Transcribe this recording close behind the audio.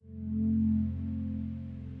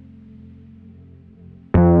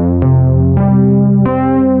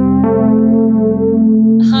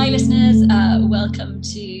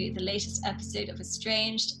episode of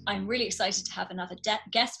Estranged. I'm really excited to have another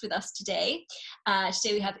guest with us today.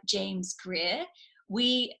 Today we have James Greer.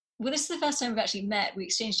 This is the first time we've actually met. We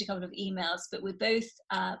exchanged a couple of emails, but we're both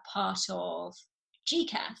part of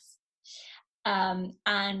GCAS.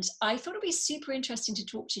 And I thought it'd be super interesting to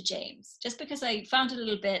talk to James, just because I found a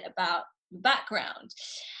little bit about the background.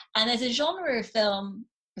 And there's a genre of film,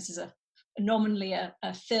 this is nominally a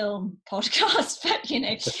film podcast, but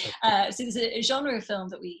so there's a genre of film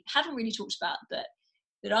that we haven't really talked about, but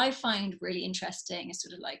that I find really interesting, is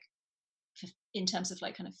sort of like in terms of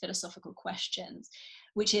like kind of philosophical questions,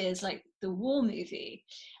 which is like the war movie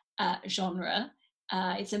genre.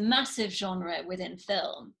 It's a massive genre within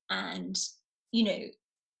film, and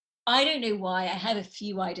I don't know why. I have a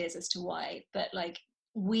few ideas as to why, but like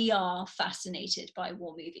we are fascinated by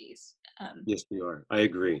war movies. Yes, we are. I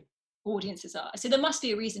agree. Audiences are. So there must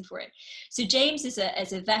be a reason for it. So James is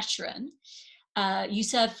a veteran. You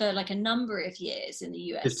served for like a number of years in the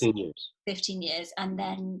US. 15 years. 15 years. And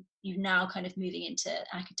then you're now kind of moving into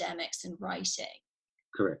academics and writing.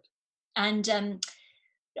 Correct. And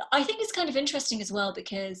I think it's kind of interesting as well,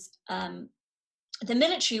 because the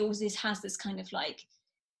military always has this kind of like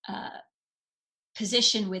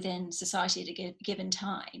position within society at a given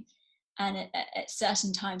time. And at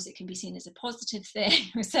certain times it can be seen as a positive thing,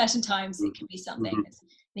 or certain times it can be something that's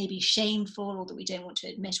maybe shameful or that we don't want to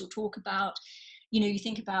admit or talk about. You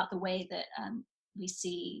think about the way that we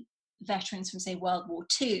see veterans from, say, World War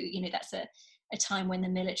II. That's a time when the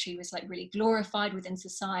military was like really glorified within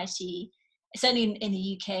society. Certainly in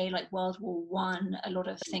the UK, like World War One, a lot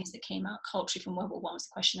of things that came out culturally from World War One was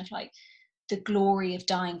a question of like the glory of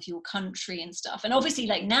dying for your country and stuff. And obviously,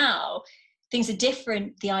 like now, things are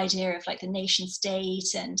different. The idea of like the nation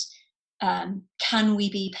state and can we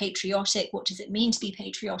be patriotic? What does it mean to be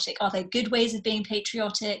patriotic? Are there good ways of being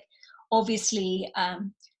patriotic? Obviously,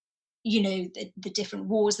 the different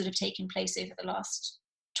wars that have taken place over the last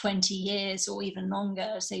 20 years or even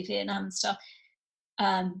longer, say Vietnam and stuff,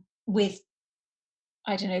 with,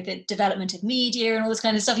 I don't know, the development of media and all this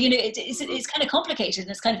kind of stuff. It's kind of complicated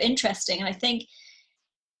and it's kind of interesting. And I think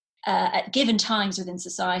at given times within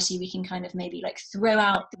society, we can kind of maybe like throw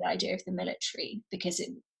out the idea of the military because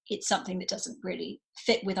it's something that doesn't really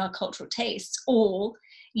fit with our cultural tastes, or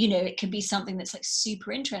it can be something that's like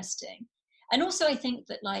super interesting. And also I think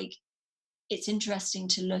that like it's interesting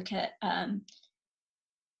to look at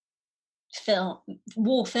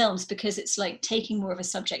war films, because it's like taking more of a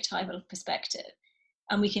subjectival perspective,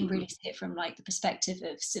 and we can really see it from like the perspective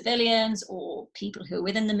of civilians or people who are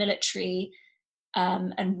within the military,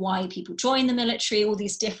 and why people join the military, all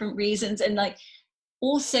these different reasons, and like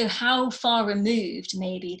also how far removed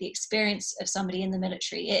maybe the experience of somebody in the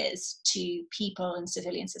military is to people in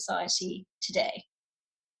civilian society today.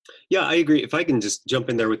 Yeah, I agree. If I can just jump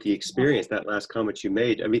in there with the experience, that last comment you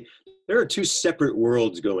made. I mean, there are two separate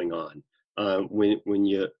worlds going on when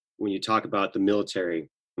you talk about the military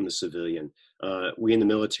and the civilian. We in the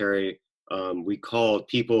military, we call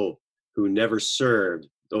people who never served,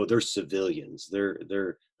 oh, they're civilians.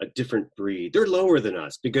 They're a different breed. They're lower than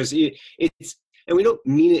us because it's, and we don't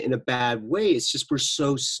mean it in a bad way. It's just we're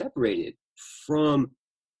so separated from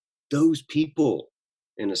those people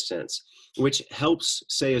in a sense, which helps,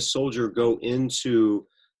 say, a soldier go into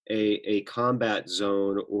a combat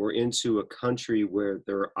zone or into a country where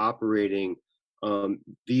they're operating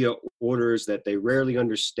via orders that they rarely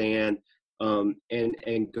understand,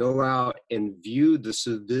 and go out and view the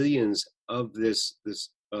civilians of this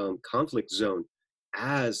conflict zone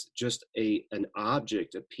as just an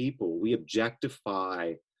object of people. We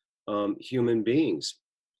objectify human beings,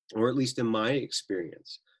 or at least in my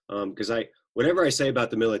experience, because whatever I say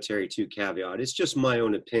about the military, too, caveat, it's just my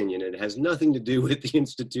own opinion. It has nothing to do with the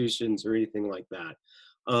institutions or anything like that.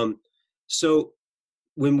 So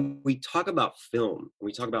when we talk about film,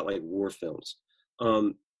 we talk about like war films,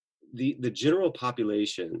 the general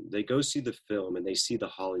population, they go see the film and they see the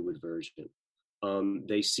Hollywood version.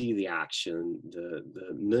 They see the action, the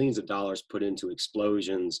millions of dollars put into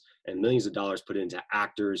explosions and millions of dollars put into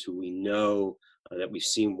actors who we know, that we've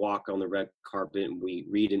seen walk on the red carpet, and we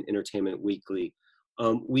read in Entertainment Weekly.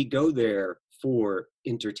 We go there for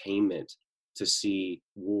entertainment to see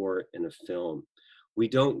war in a film. We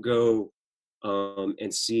don't go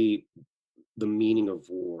and see the meaning of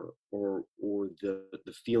war or the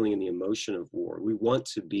feeling and the emotion of war. We want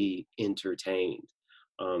to be entertained.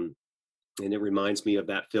 And it reminds me of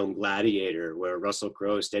that film Gladiator, where Russell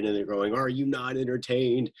Crowe is standing there going, "Are you not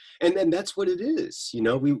entertained?" And then that's what it is.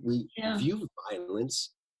 We view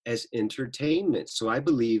violence as entertainment. So I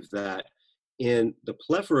believe that in the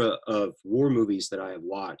plethora of war movies that I have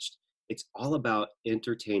watched, It's all about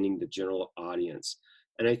entertaining the general audience.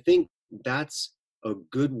 And I think that's a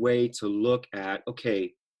good way to look at,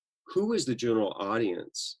 okay, who is the general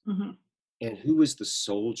audience Hmm. and who is the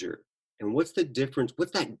soldier? And what's the difference?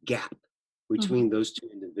 What's that gap Hmm. between those two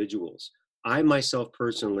individuals? I myself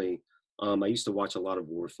personally, I used to watch a lot of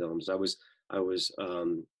war films. I was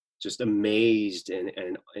just amazed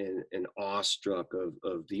and awestruck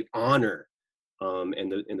of the honor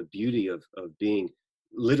and the beauty of being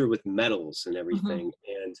littered with medals and Hmm. everything.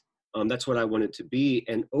 And that's what I wanted to be.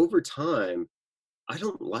 And over time, I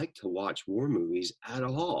don't like to watch war movies at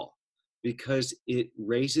all because it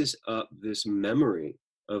raises up this memory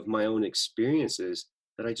of my own experiences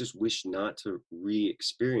that I just wish not to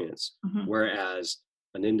re-experience. Hmm. Whereas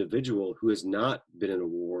an individual who has not been in a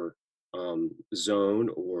war zone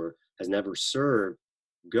or has never served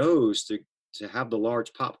goes to have the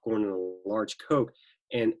large popcorn and a large Coke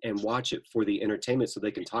and watch it for the entertainment so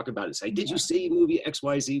they can talk about it. Say, did you Yeah. see movie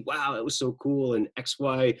XYZ? Wow, it was so cool. And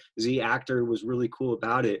XYZ actor was really cool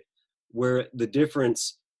about it. Where the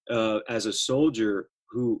difference as a soldier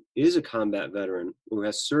who is a combat veteran, who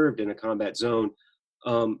has served in a combat zone,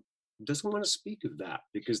 um, doesn't want to speak of that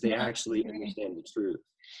because they Yeah, actually I agree. understand the truth.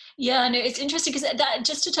 Yeah, no, it's interesting because that,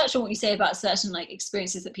 just to touch on what you say about certain like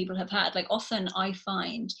experiences that people have had, like often I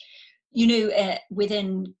find,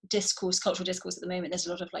 within discourse, cultural discourse at the moment, there's a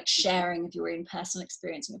lot of like sharing of your own personal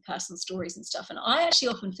experience and your personal stories and stuff. And I actually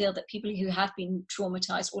often feel that people who have been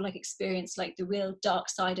traumatized or like experienced like the real dark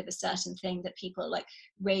side of a certain thing that people like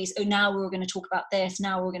raise, oh, now we're going to talk about this,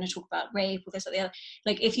 now we're going to talk about rape or this or the other.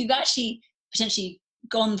 Like if you've actually potentially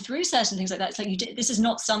gone through certain things like that, it's like this is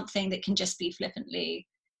not something that can just be flippantly,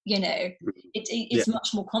 you know, Mhm. Yeah. it's much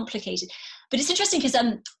more complicated. But it's interesting because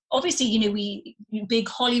obviously, we big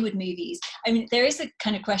Hollywood movies. I mean, there is a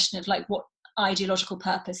kind of question of like what ideological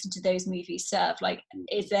purpose do those movies serve? Like,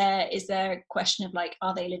 is there a question of like,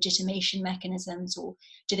 are they legitimation mechanisms, or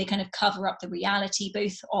do they kind of cover up the reality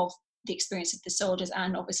both of the experience of the soldiers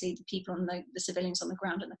and obviously the people on the civilians on the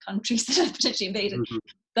ground in the countries that are potentially invaded? Mhm.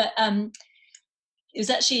 But it was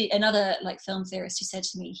actually another like film theorist who said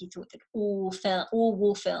to me he thought that all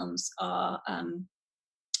war films are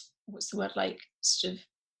what's the word, like sort of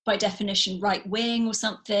by definition right wing or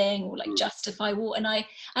something, or like Mhm. justify war. And I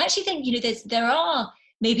actually think there are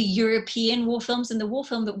maybe European war films, and the war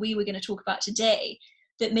film that we were going to talk about today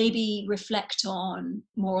that maybe reflect on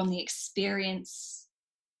more on the experience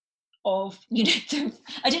of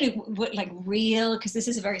I don't know what like real, because this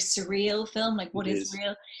is a very surreal film, like It what is is.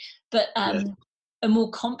 real, but Yes. a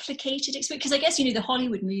more complicated experience, because I guess the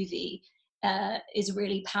Hollywood movie is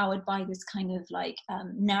really powered by this kind of like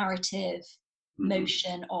narrative Mhm.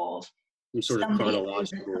 motion of Some sort of somebody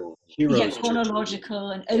chronological yeah, hero's journey.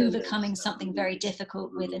 chronological and Yeah. overcoming something very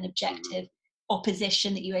difficult with Mhm. an Mhm. objective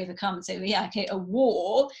opposition that you overcome. So yeah, okay, a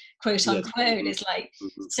war, quote Yes. unquote, Mhm. is like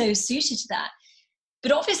Mhm. so suited to that.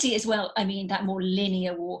 But obviously as well, I mean, that more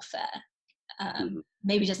linear warfare Mhm.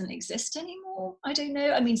 maybe doesn't exist anymore. I don't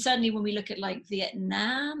know. I mean, certainly when we look at like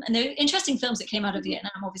Vietnam, and there are interesting films that came out of Mhm.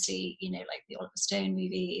 Vietnam, obviously, like the Oliver Stone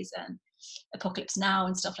movies and Apocalypse Now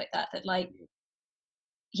and stuff like that, that like,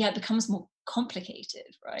 yeah, it becomes more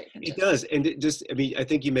complicated, right? And It just, does, and it just, I mean, I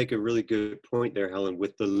think you make a really good point there, Helen,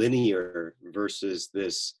 with the linear versus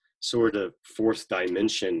this sort of fourth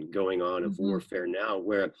dimension going on of mm-hmm, warfare now,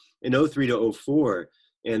 where in '03 to '04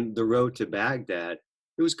 and the road to Baghdad,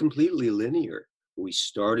 it was completely linear. We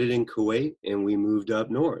started in Kuwait and we moved up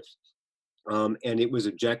north. And it was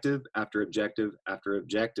objective after objective after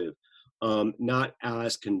objective. Not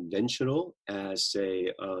as conventional as,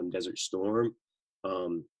 say, Desert Storm,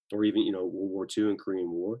 or even World War II and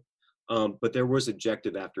Korean War. But there was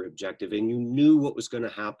objective after objective, and you knew what was going to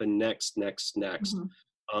happen next, next, next.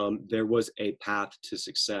 mm-hmm, There was a path to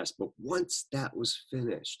success, but once that was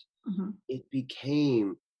finished, mm-hmm, it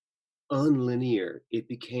became unlinear. It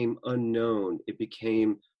became unknown. It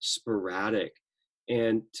became sporadic.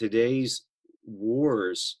 And today's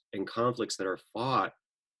wars and conflicts that are fought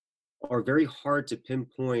are very hard to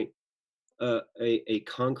pinpoint a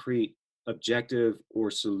concrete objective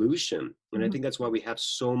or solution. And I mm-hmm, think that's why we have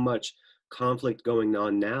so much conflict going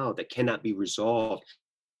on now that cannot be resolved,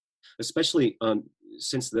 especially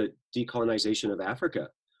since the decolonization of Africa,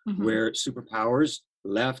 mm-hmm, where superpowers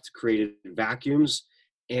left, created vacuums,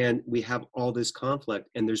 and we have all this conflict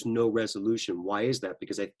and there's no resolution. Why is that?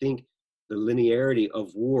 Because I think the linearity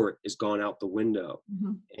of war is gone out the window,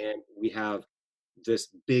 mm-hmm, and we have this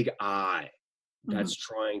big eye mm-hmm. that's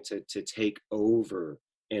trying to take over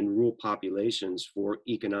and rule populations for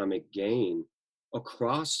economic gain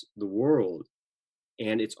across the world,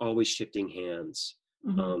 and it's always shifting hands.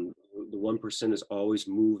 Mm-hmm. the 1% is always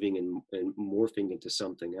moving and morphing into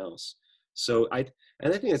something else. So I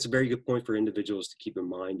think that's a very good point for individuals to keep in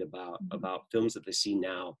mind about films that they see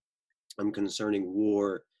now concerning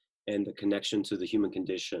war and the connection to the human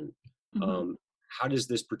condition. How does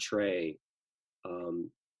this portray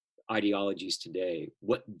ideologies today,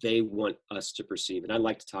 what they want us to perceive? And I'd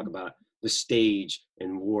like to talk about the stage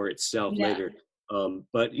and war itself later.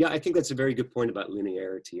 But yeah, I think that's a very good point about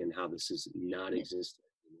linearity and how this is not existent.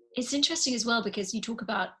 It's interesting as well, because you talk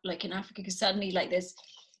about like in Africa, because suddenly like there's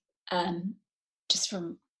just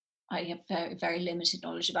from, I have very, very limited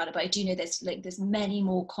knowledge about it, but I do know there's many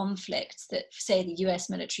more conflicts that say the US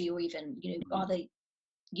military or even, other,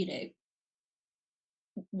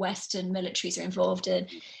 Western militaries are involved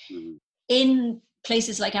in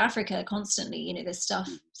places like Africa constantly. There's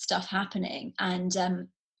stuff happening. And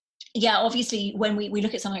obviously when we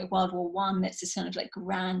look at something like World War One, that's this kind of like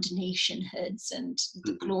grand nationhoods and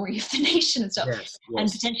the glory of the nation and stuff. Yes. And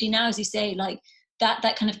potentially now, as you say, like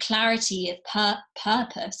that kind of clarity of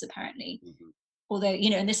purpose, apparently. Although,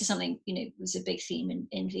 and this is something, was a big theme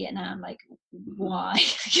in Vietnam, like why,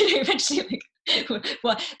 eventually, like,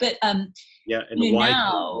 why? But, and the why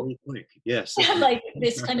now, very quick. Yes. like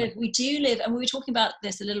this kind of, we do live, and we were talking about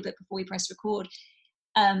this a little bit before we pressed record,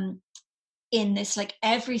 in this, like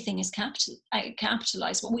everything is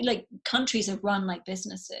capitalized. What we like, countries are run like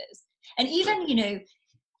businesses. And even,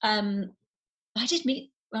 I did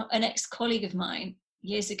meet an ex-colleague of mine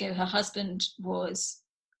years ago. Her husband was,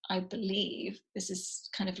 I believe, this is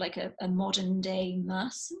kind of like a modern day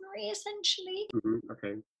mercenary, essentially.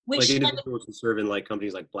 Okay. Which like individuals who serve in like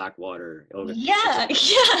companies like Blackwater. Yeah.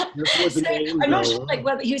 So, I'm not sure like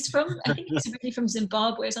whether he was from, I think he was originally from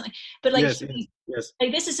Zimbabwe or something. But like, yes.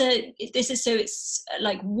 Like this is so it's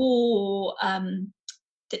like war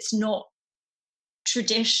that's not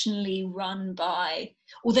traditionally run by,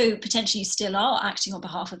 although potentially you still are acting on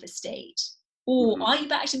behalf of the state. Or are you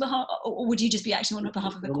acting behalf, or would you just be acting on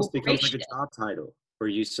behalf of a corporation? It almost becomes like a job title, or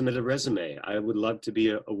you submit a resume. I would love to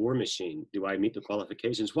be a war machine. Do I meet the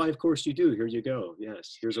qualifications? Why, of course you do. Here you go.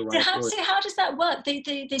 Yes, here's a right. So how does that work?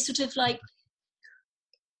 They sort of like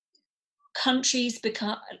countries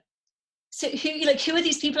become. So who are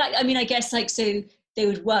these people? I mean, I guess like, so they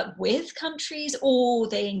would work with countries, or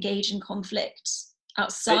they engage in conflict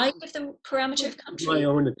outside of the parameter of country. My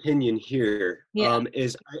own opinion here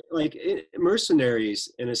is mercenaries,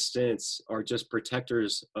 in a sense, are just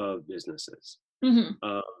protectors of businesses. In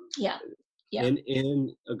a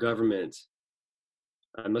government,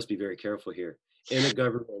 I must be very careful here. In a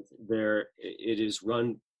government, it is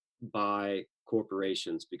run by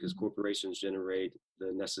corporations, because corporations generate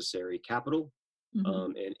the necessary capital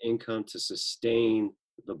and income to sustain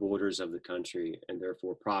the borders of the country, and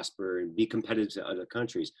therefore prosper and be competitive to other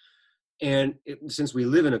countries. And since we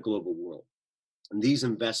live in a global world, these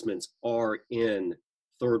investments are in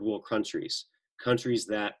third world countries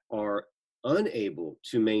that are unable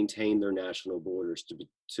to maintain their national borders,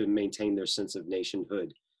 to maintain their sense of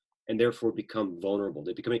nationhood, and therefore become vulnerable.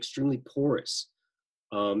 They become extremely porous.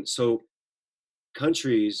 So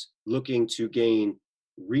countries looking to gain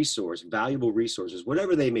valuable resources,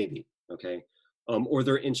 whatever they may be, okay, or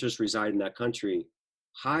their interests reside in that country,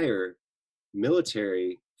 hire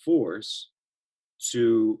military force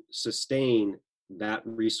to sustain that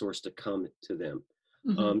resource to come to them.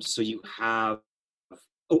 So you have,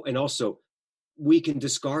 and also we can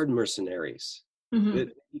discard mercenaries.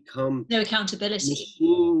 That become no accountability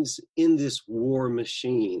machines in this war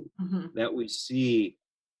machine that we see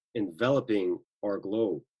enveloping our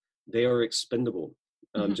globe. They are expendable.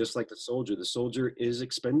 Just like the soldier is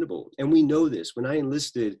expendable. And we know this. When I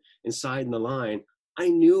enlisted inside in the line, I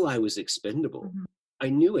knew I was expendable. I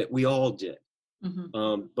knew it. We all did.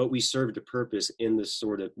 But we served a purpose in this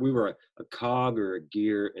we were a cog or a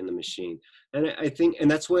gear in the machine. And I think,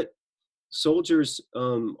 and that's what soldiers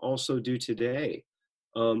also do today.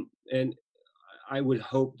 And I would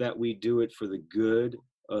hope that we do it for the good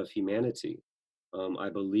of humanity. I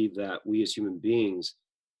believe that we as human beings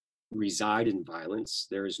reside in violence.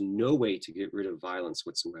 There is no way to get rid of violence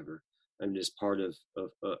whatsoever, and it is part of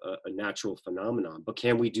a natural phenomenon. But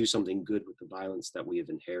can we do something good with the violence that we have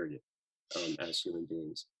inherited as human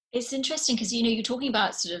beings? It's interesting because you're talking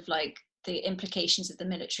about sort of like the implications of the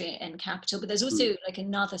military and capital, but there's also like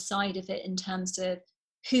another side of it in terms of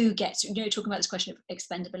who gets, talking about this question of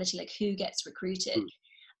expendability, like who gets recruited.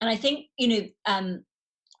 And I think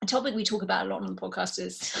a topic we talk about a lot on the podcast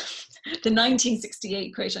is the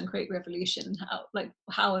 1968 quote unquote revolution,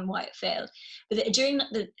 how and why it failed. But during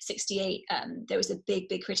the 68, there was a big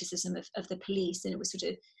criticism of the police, and it was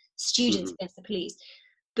sort of students against the police.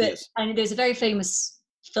 But I know there's a very famous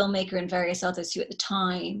filmmaker and various others who at the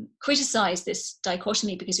time criticized this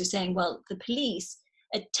dichotomy, because you're saying, well, the police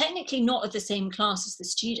are technically not of the same class as the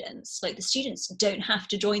students. Like, the students don't have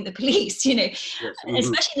to join the police, you know. Yes. Mm-hmm.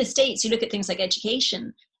 Especially in the States, you look at things like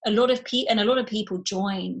education. A lot of people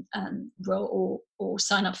join or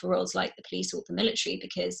sign up for roles like the police or the military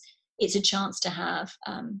because it's a chance to have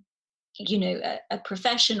you know, a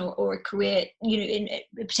profession or a career, you know, in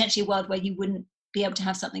potentially a world where you wouldn't be able to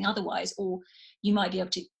have something otherwise, or you might be able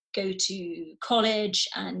to go to college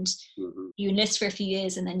and you enlist for a few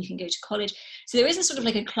years and then you can go to college. So there is a sort of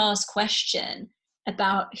like a class question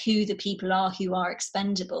about who the people are who are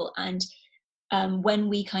expendable. And when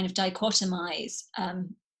we kind of dichotomize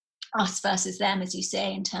us versus them, as you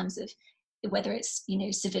say, in terms of whether it's, you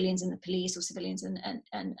know, civilians in the police or civilians and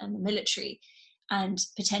the military, and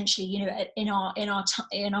potentially, you know, in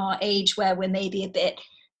our age where we're maybe a bit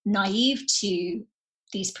naive to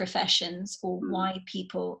these professions, or why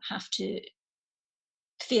people have to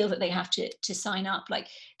feel that they have to sign up, like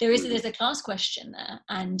there's a class question there,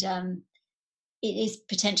 and it is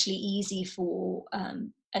potentially easy for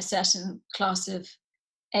a certain class of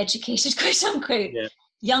educated, quote unquote,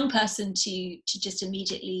 young person to just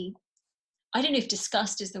immediately, I don't know if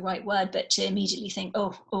disgust is the right word, but to immediately think,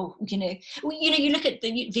 you know, you look at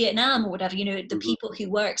the Vietnam or whatever, you know, the people who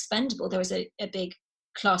were expendable, there was a big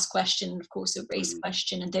class question, of course, a race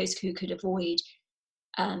question, and those who could avoid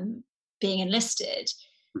being enlisted.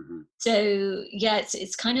 So yeah,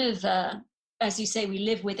 it's kind of, as you say, we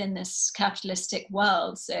live within this capitalistic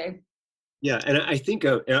world. So yeah, and I think,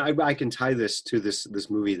 and I can tie this to this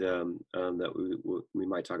movie that we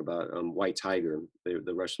might talk about, White Tiger,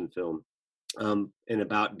 the Russian film. And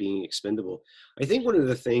about being expendable. I think one of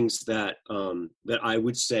the things that that I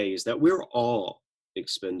would say is that we're all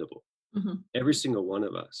expendable, every single one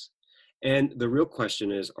of us. And the real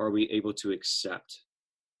question is, are we able to accept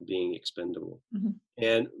being expendable?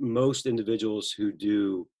 And most individuals who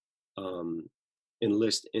do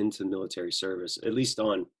enlist into military service, at least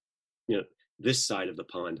on, you know, this side of the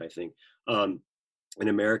pond, I think, in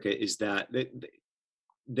America, is that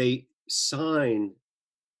they sign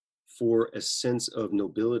for a sense of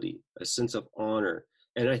nobility, a sense of honor.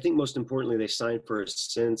 And I think most importantly, they sign for a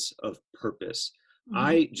sense of purpose.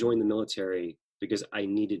 I joined the military because I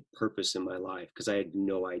needed purpose in my life, because I had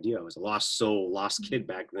no idea. I was a lost soul, lost kid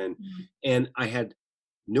back then. And I had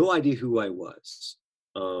no idea who I was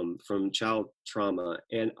from child trauma.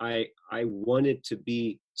 And I wanted to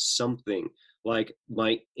be something, like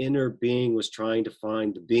my inner being was trying to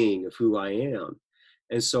find the being of who I am.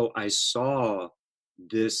 And so I saw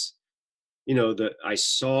this, you know, I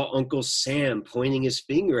saw Uncle Sam pointing his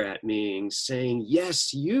finger at me and saying,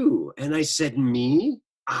 yes, you. And I said, me?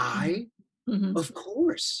 I? Of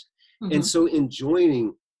course. And so in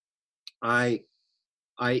joining, I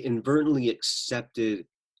inadvertently accepted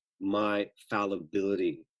my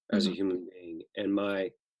fallibility as a human being, and my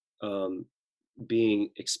being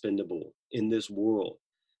expendable in this world.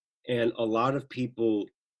 And a lot of people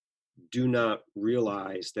do not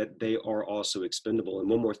realize that they are also expendable. And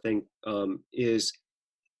one more thing is,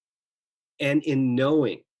 and in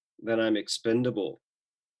knowing that I'm expendable,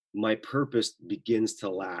 my purpose begins to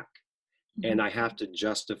lack. And I have to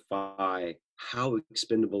justify, how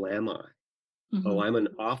expendable am I? Oh, I'm an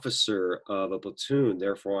officer of a platoon,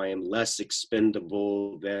 therefore I am less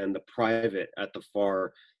expendable than the private at the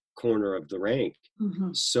far corner of the rank.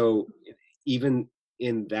 So even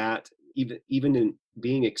in that, even in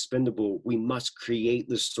being expendable, we must create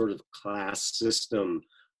this sort of class system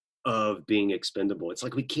of being expendable. It's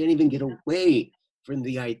like we can't even get away from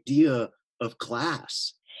the idea of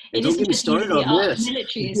class. And don't get me started on this.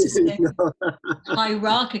 Military is just so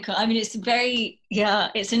hierarchical. I mean, it's very,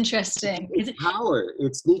 it's interesting. It's power.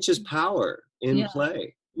 It's Nietzsche's power in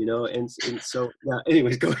play, you know, and so,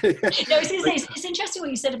 anyways, go ahead. No, I was going to say, it's interesting what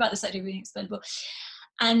you said about this idea of being expendable.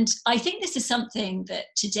 And I think this is something that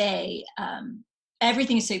today,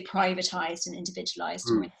 everything is so privatized and individualized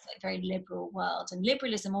in this like very liberal world. And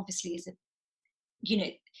liberalism obviously is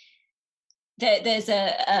there's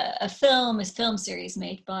a film series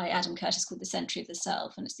made by Adam Curtis called The Century of the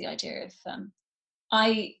Self, and it's the idea of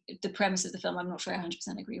the premise of the film I'm not sure I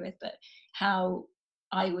 100% agree with, but how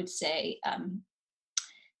I would say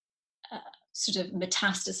sort of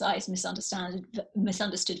metastasized,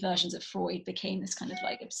 misunderstood versions of Freud became this kind of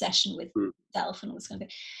like obsession with self and all this kind of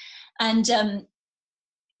thing. And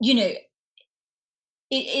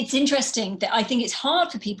it's interesting that I think it's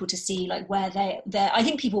hard for people to see like where they're I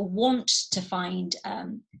think people want to find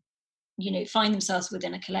find themselves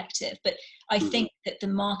within a collective, but I think that the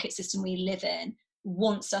market system we live in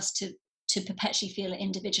wants us to to perpetually feel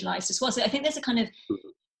individualized as well. So I think there's a kind of,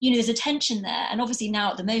 there's a tension there. And obviously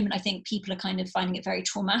now at the moment, I think people are kind of finding it very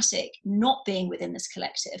traumatic not being within this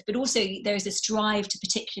collective, but also there's this drive to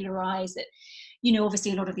particularize that,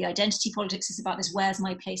 obviously a lot of the identity politics is about this, where's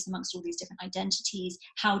my place amongst all these different identities?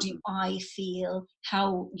 How do I feel?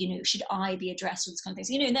 How, should I be addressed? All these kind of things,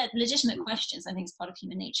 and they're legitimate questions. I think it's part of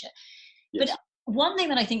human nature. Yes. But one thing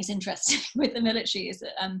that I think is interesting with the military is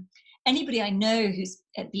that anybody I know who's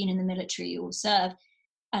been in the military or served,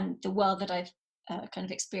 and the world that I've kind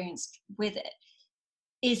of experienced with it,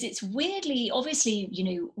 is it's weirdly, obviously,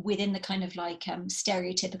 within the kind of like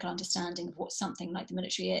stereotypical understanding of what something like the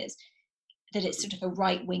military is, that it's sort of a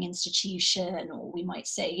right-wing institution, or we might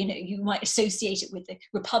say, you might associate it with the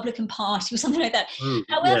Republican Party or something like that.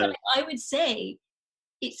 However, yeah. I would say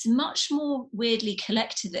it's much more weirdly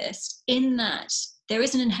collectivist in that there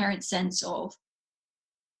is an inherent sense of,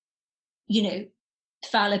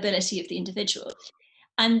 fallibility of the individual.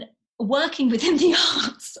 And working within the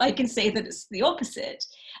arts, I can say that it's the opposite.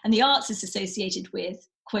 And the arts is associated with,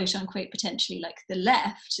 quote unquote, potentially like the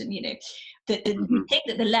left. And, that we think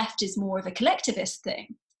that the left is more of a collectivist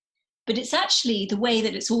thing. But it's actually the way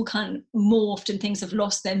that it's all kind of morphed and things have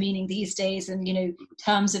lost their meaning these days. And,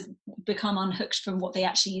 terms have become unhooked from what they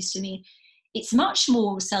actually used to mean. It's much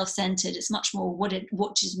more self-centered. It's much more what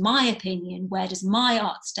is my opinion? Where does my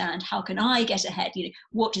art stand? How can I get ahead?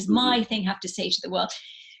 What does my thing have to say to the world?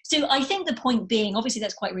 So I think the point being, obviously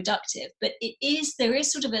that's quite reductive, but there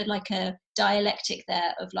is sort of a dialectic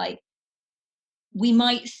there of like, we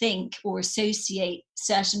might think or associate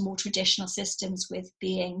certain more traditional systems with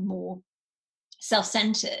being more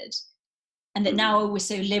self-centered, and that now we're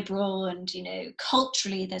so liberal and,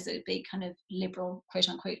 culturally there's a big kind of liberal, quote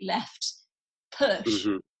unquote, left push.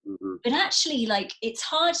 But actually, like, it's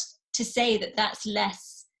hard to say that that's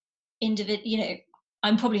less individual,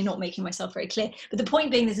 I'm probably not making myself very clear, but the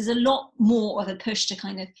point being is there's a lot more of a push to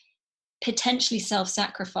kind of potentially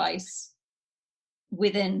self-sacrifice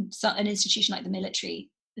within an institution like the military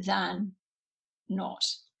than not.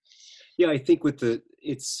 Yeah, I think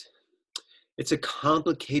it's a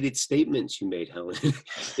complicated statement you made, Helen.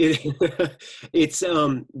 It's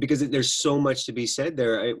because there's so much to be said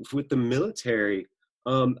there. With the military,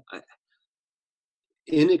 in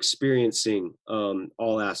experiencing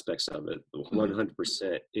all aspects of it,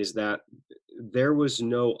 100%, is that there was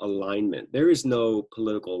no alignment. There is no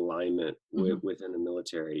political alignment within the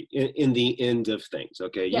military in the end of things.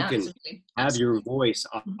 Okay, you can have your voice,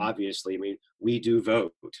 obviously. I mean, we do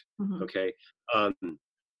vote. Okay,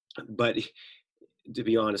 but to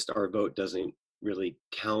be honest, our vote doesn't really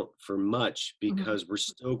count for much because we're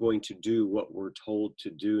still going to do what we're told to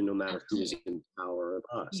do, no matter who is in power of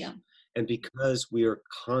us. Yeah. And because we are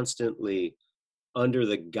constantly under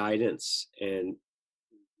the guidance and,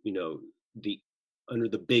 under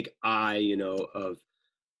the big eye,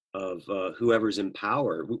 of whoever's in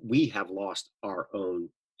power, we have lost our own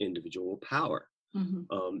individual power.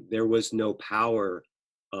 There was no power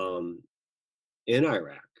in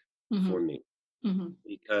Iraq for me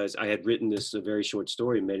because I had written a very short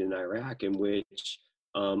story, Made in Iraq, in which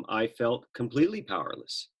I felt completely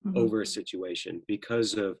powerless over a situation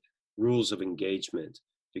because of rules of engagement,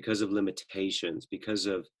 because of limitations, because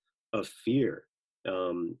of fear.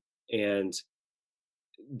 And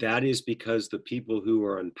that is because the people who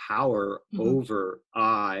are in power over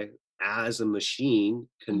I, as a machine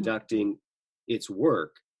conducting its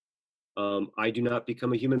work, I do not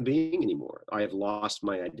become a human being anymore. I have lost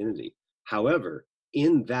my identity. However,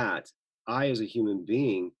 in that, I as a human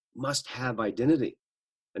being must have identity.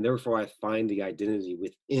 And therefore, I find the identity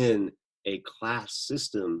within a class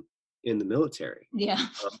system in the military. Yeah.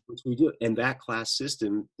 Which we do. And that class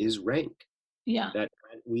system is rank. Yeah. That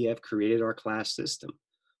we have created our class system.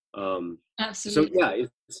 Absolutely. So yeah,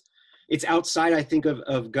 it's outside, I think,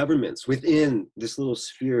 of governments, within this little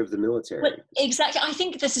sphere of the military. Well, exactly. I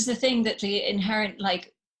think this is the thing, that the inherent,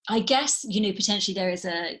 like, I guess, potentially there is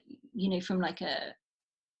a, from like a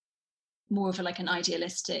more of an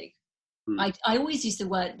idealistic, I always use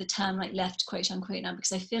the term like left, quote unquote, now,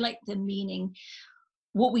 because I feel like the meaning,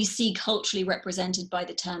 what we see culturally represented by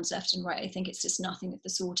the terms left and right, I think it's just nothing of the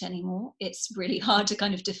sort anymore. It's really hard to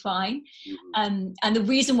kind of define. And the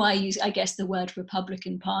reason why I use, I guess, the word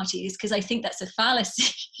Republican Party is because I think that's a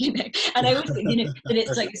fallacy, and I also, that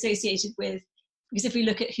it's like associated with, because if we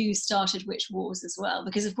look at who started which wars as well,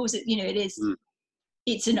 because of course, it is,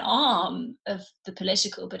 it's an arm of the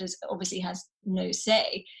political, but it obviously has no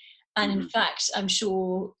say. And in fact, I'm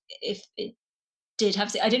sure if it did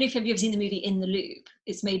have, I don't know if you've ever seen the movie In the Loop.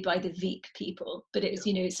 It's made by the Veep people, but it was,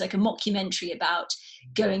 you know, it's like a mockumentary about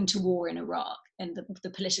going to war in Iraq and the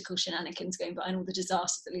political shenanigans going by and all the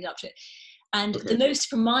disasters that lead up to it. And the most,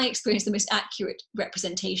 from my experience, the most accurate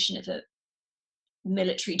representation of a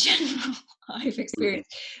military general I've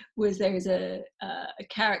experienced was there is a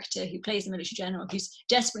character who plays a military general who's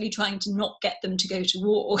desperately trying to not get them to go to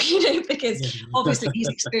war, you know, because obviously he's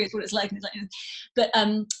experienced what it's like. But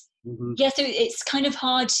yeah, so it's kind of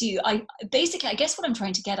hard to, I guess what I'm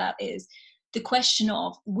trying to get at is the question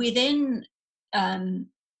of within kind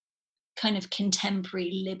of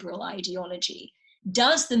contemporary liberal ideology,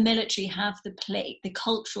 does the military have the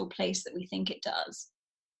cultural place that we think it does?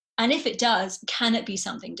 And if it does, can it be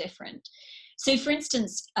something different? So for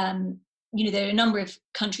instance, you know, there are a number of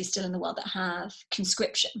countries still in the world that have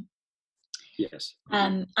conscription. Yes.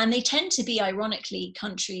 And they tend to be, ironically,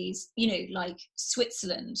 countries, you know, like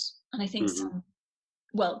Switzerland, and I think some,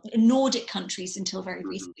 well, Nordic countries until very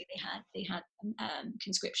recently they had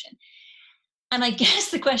conscription. And I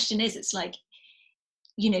guess the question is, it's like,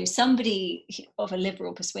 you know, somebody of a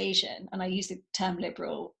liberal persuasion, and I use the term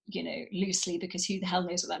liberal, you know, loosely because who the hell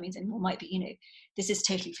knows what that means anymore, might be, you know, this is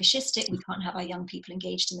totally fascistic, we can't have our young people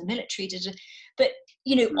engaged in the military. But,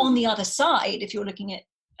 you know, on the other side, if you're looking at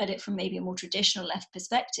it from maybe a more traditional left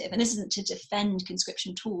perspective, and this isn't to defend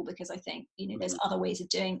conscription at all, because I think, you know, there's other ways of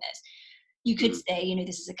doing this. You could say, you know,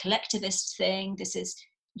 this is a collectivist thing. This is,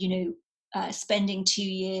 you know, spending 2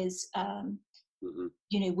 years,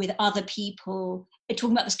 you know, with other people.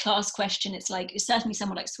 Talking about this class question, it's like, certainly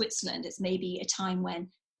somewhere like Switzerland, it's maybe a time when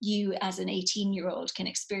you as an 18-year-old can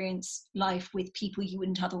experience life with people you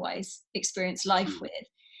wouldn't otherwise experience life with.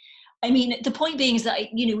 I mean, the point being is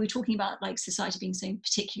that, you know, we're talking about like society being so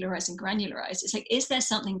particularized and granularized. It's like, is there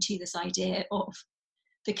something to this idea of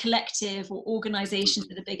the collective or organizations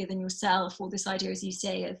that are bigger than yourself, or this idea, as you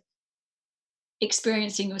say, of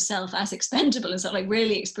experiencing yourself as expendable, and so like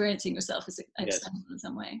really experiencing yourself as expendable in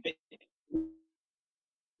some way?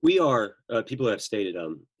 We are, people have stated,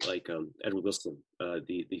 Edward Wilson,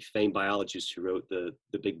 the famed biologist who wrote the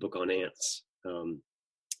big book on ants.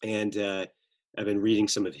 And I've been reading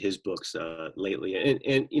some of his books lately.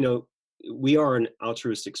 And, you know, we are an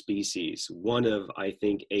altruistic species, one of, I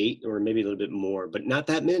think, 8 or maybe a little bit more, but not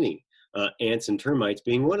that many, ants and termites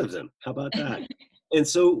being one of them. How about that? And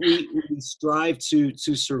so we strive to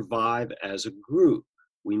survive as a group.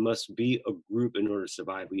 We must be a group in order to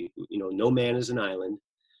survive. You know, no man is an island.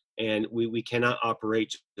 And we cannot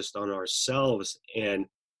operate just on ourselves and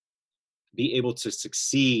be able to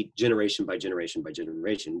succeed generation by generation by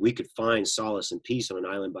generation. We could find solace and peace on an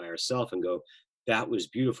island by ourselves and go, that was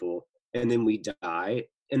beautiful. And then we die,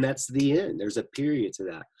 and that's the end. There's a period to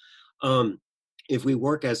that. If we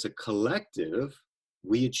work as a collective,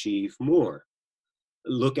 we achieve more.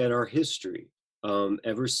 Look at our history.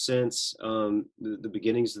 Ever since the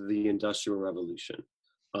beginnings of the Industrial Revolution,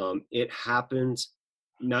 it happened.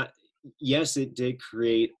 Yes, it did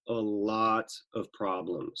create a lot of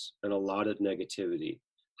problems and a lot of negativity.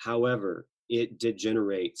 However, it did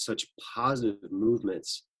generate such positive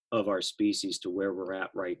movements of our species to where we're at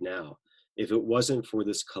right now. If it wasn't for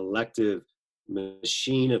this collective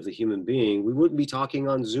machine of the human being, we wouldn't be talking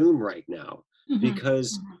on Zoom right now,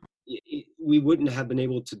 because we wouldn't have been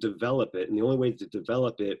able to develop it. And the only way to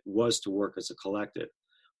develop it was to work as a collective.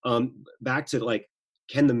 Back to like,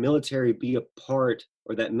 can the military be a part,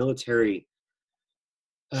 or that military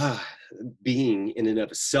being in and of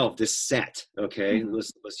itself, this set, okay,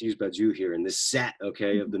 let's use Badiou here, in this set,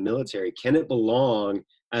 okay, of the military, can it belong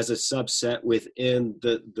as a subset within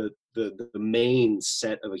the main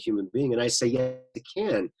set of a human being? And I say, yes, it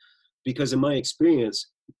can, because in my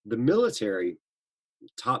experience, the military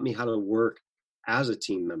taught me how to work as a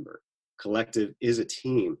team member. Collective is a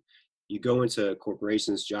team. You go into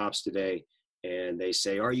corporations, jobs today, and they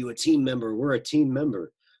say, are you a team member? We're a team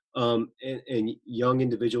member. And young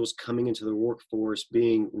individuals coming into the workforce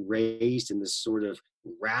being raised in this sort of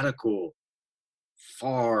radical,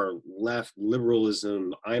 far left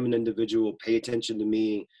liberalism. I'm an individual, pay attention to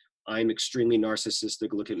me. I'm extremely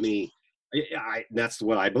narcissistic, look at me. That's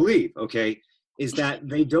what I believe, okay? Is that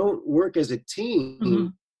they don't work as a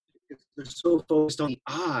team. They're so focused on the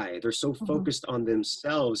I, they're so focused on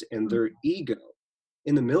themselves and their ego.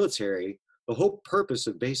 In the military, the whole purpose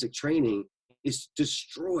of basic training is to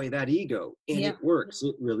destroy that ego. And it works.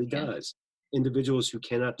 It really does. Individuals who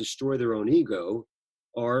cannot destroy their own ego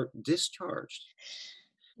are discharged.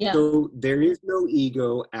 So there is no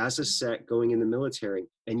ego as a set going in the military.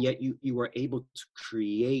 And yet you are able to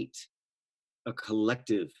create a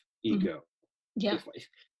collective ego.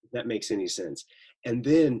 if that makes any sense. And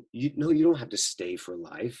then you know, you don't have to stay for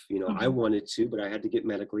life. You know, I Mhm. wanted to, but I had to get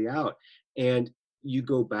medically out. And you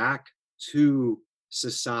go back to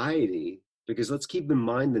society, because let's keep in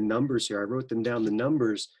mind the numbers here. I wrote them down. The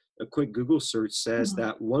numbers, a quick Google search says Mhm.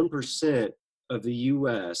 that 1% of the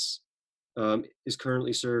US is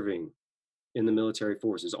currently serving in the military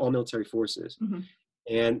forces, all military forces. Mhm.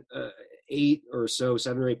 And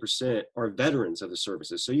 7 or 8% are veterans of the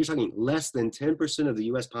services. So you're talking less than 10% of the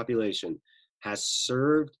US population has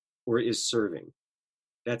served or is serving.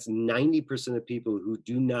 That's 90% of people who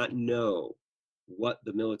do not know what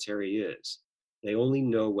the military is. They only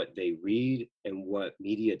know what they read and what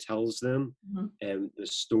media tells them, Mhm. and the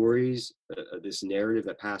stories, this narrative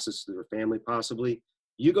that passes through their family, possibly.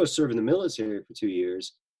 You go serve in the military for 2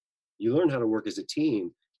 years, you learn how to work as a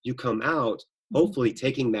team, you come out, Mhm. hopefully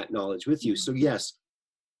taking that knowledge with you. So, yes,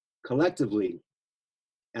 collectively,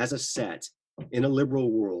 as a set, in a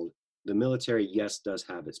liberal world, the military, yes, does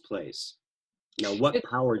have its place. Now, what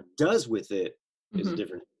power does with it is a Mhm.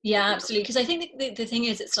 different Yeah, different. absolutely. Because I think the thing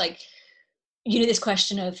is, it's like, this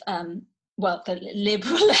question of, well, the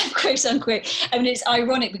liberal left, quote unquote. I mean, it's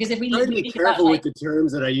ironic because if we, Try to we be think about careful like, with the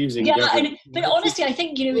terms that I use in yeah, government. but honestly, I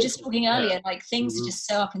think, we were just talking Yeah. earlier, like things are Hmm. just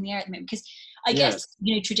so up in the air at the moment because I guess,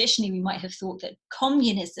 Yes. Traditionally we might have thought that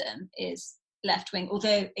communism is left wing,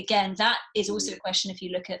 although again, that is also a question if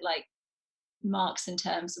you look at like Marx in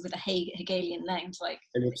terms with a Hegelian lens, like,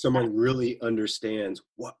 And if someone really understands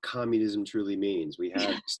what communism truly means, we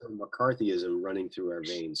have some McCarthyism running through our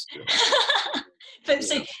veins still. but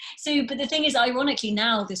Yeah. but the thing is, ironically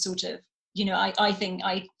now, the sort of, I think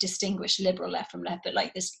I distinguish liberal left from left, but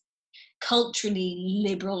like this culturally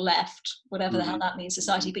liberal left, whatever the hell Hmm. that means,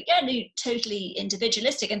 society, but yeah, no, totally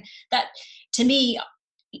individualistic. And that, to me,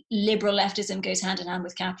 liberal leftism goes hand in hand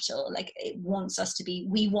with capital. Like, it wants us to be,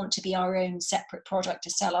 we want to be our own separate product, to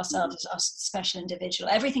sell ourselves as us special individual.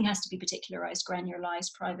 Everything has to be particularized,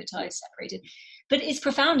 granularized, Yeah. privatized, separated, but it's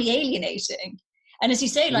profoundly alienating. And as you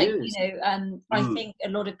say, It like, is. I Mm. think a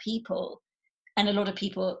lot of people, and a lot of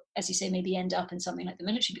people, as you say, maybe end up in something like the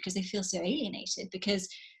military because they feel so alienated, because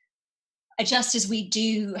just as we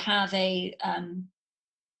do have a an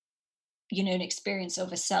experience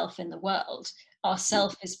of a self in the world, our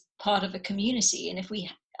self is part of a community, and if we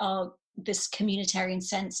are, this communitarian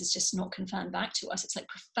sense is just not confirmed back to us, it's like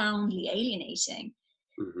profoundly alienating,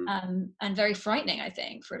 Hmm. and very frightening, I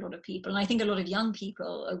think, for a lot of people. And I think a lot of young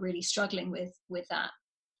people are really struggling with that.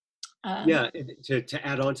 um, Yeah. And to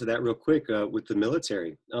add on to that real quick, with the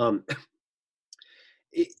military,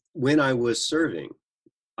 when I was serving,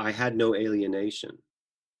 I had no alienation.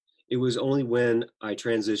 It was only when I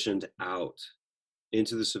transitioned out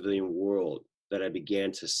into the civilian world that I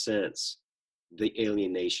began to sense the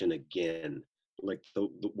alienation again, like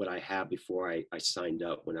what I had before I signed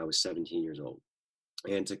up when I was 17 years old.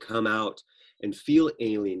 And to come out and feel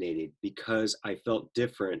alienated because I felt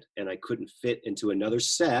different and I couldn't fit into another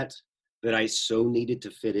set that I so needed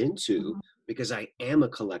to fit into, mhm, because I am a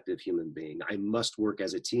collective human being. I must work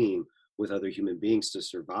as a team with other human beings to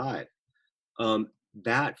survive.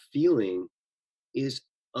 That feeling is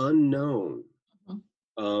unknown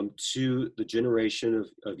mhm, to the generation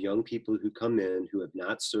of young people who come in who have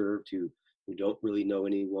not served, who don't really know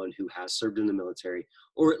anyone who has served in the military,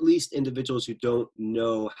 or at least individuals who don't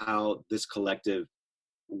know how this collective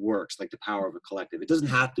works, like the power of a collective. It doesn't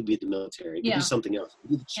have to be the military. It could be yeah, something else. It could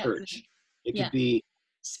be the yeah, church. It yeah, could be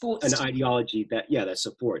sports an team. ideology that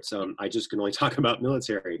supports. I just can only talk about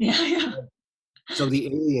military. Yeah, yeah. So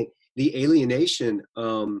the alienation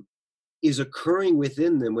is occurring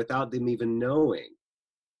within them without them even knowing.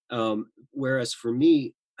 Whereas for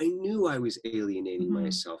me, I knew I was alienating Hmm.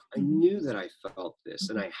 myself. I Hmm. knew that I felt this,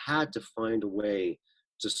 and I had to find a way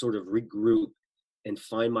to sort of regroup and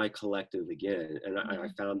find my collective again. And I Yeah,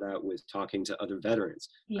 found out with talking to other veterans.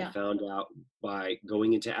 I yeah, found out by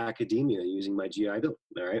going into academia using my GI Bill.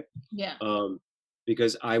 All right. yeah. Um,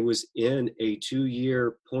 because I was in a 2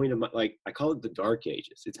 year point of my, like, I call it the dark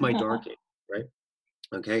ages. It's my dark age, right?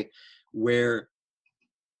 Okay. Where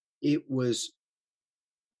it was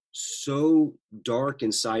so dark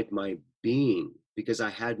inside my being because I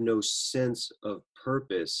had no sense of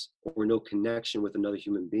purpose or no connection with another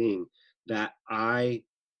human being, that I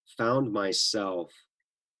found myself,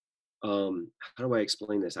 how do I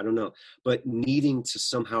explain this? I don't know, but needing to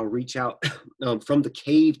somehow reach out from the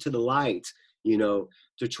cave to the light,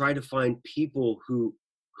 to try to find people who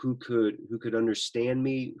could understand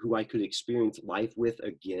me, who I could experience life with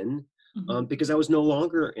again, Hmm. because I was no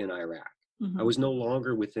longer in Iraq. I Hmm. was no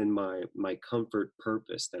longer within my comfort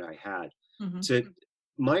purpose that I had. Hmm. To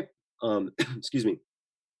my excuse me,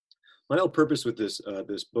 my whole purpose with this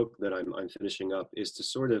book that I'm finishing up is to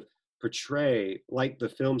sort of portray, like the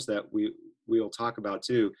films that we'll talk about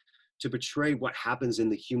too, to portray what happens in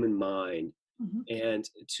the human mind Mhm. and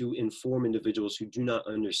to inform individuals who do not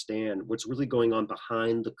understand what's really going on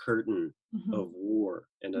behind the curtain Mhm. of war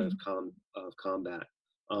and of combat,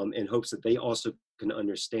 in hopes that they also can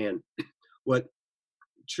understand what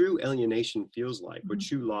true alienation feels like, what Mhm.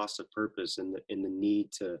 true loss of purpose, and the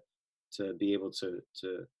need to be able to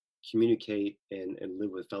communicate and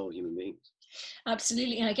live with fellow human beings.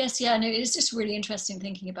 Absolutely. And I guess, yeah, no, it's just really interesting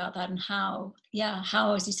thinking about that and how, yeah,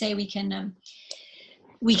 how, as you say, you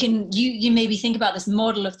maybe think about this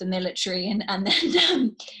model of the military and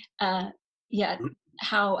then, yeah,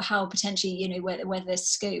 how potentially, you know, where there's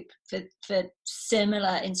scope for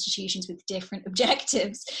similar institutions with different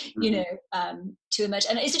objectives, you Mhm. know, to emerge.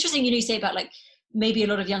 And it's interesting, you know, you say about like, maybe a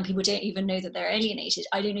lot of young people don't even know that they're alienated.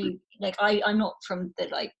 I don't know, like, I'm not from the,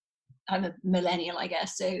 like, I'm a millennial, I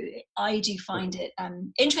guess. So I do find it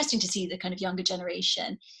interesting to see the kind of younger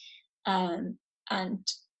generation, um, and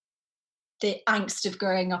the angst of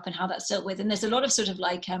growing up and how that's dealt with. And there's a lot of sort of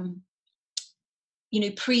like, you know,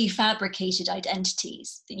 prefabricated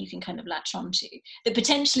identities that you can kind of latch onto, that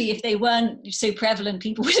potentially, if they weren't so prevalent,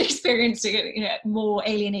 people would experience, you know, more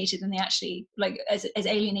alienated than they actually, like, as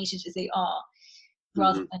alienated as they are,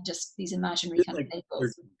 rather Mhm. than just these imaginary Just kind of like their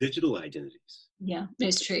labels. digital identities. Yeah,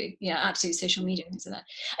 it's true. Yeah, absolutely. Social media and things like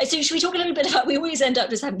that. So should we talk a little bit about, we always end up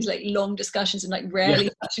just having these like long discussions and like Yeah, rarely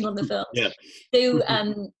touching on the films. yeah.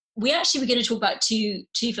 So we actually were going to talk about two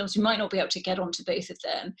films. We might not be able to get onto both of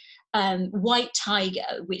them. White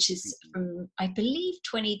Tiger, which is from, I believe,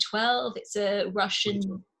 2012. It's a Russian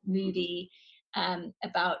movie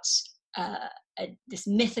about this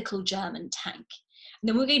mythical German tank. And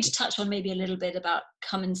then we're going to touch on maybe a little bit about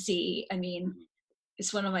Come and See. I mean,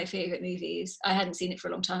 it's one of my favorite movies. I hadn't seen it for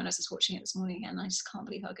a long time, and I was just watching it this morning, and I just can't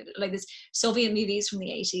believe how good it. Like, there's Soviet movies from the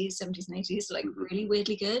 80s, 70s, and 80s, like Mhm. really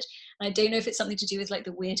weirdly good. And I don't know if it's something to do with like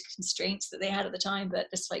the weird constraints that they had at the time, but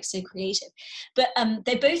just like so creative. But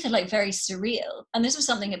they both are like very surreal. And this was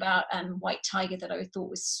something about White Tiger that I thought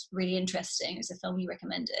was really interesting. It was a film you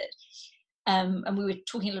recommended, and we were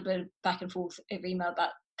talking a little bit back and forth over email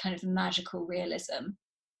about kind of magical realism.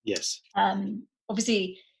 Yes.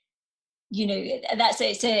 Obviously, you know,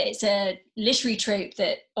 it's a literary trope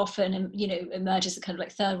that often, you know, emerges in kind of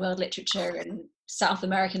like third world literature and South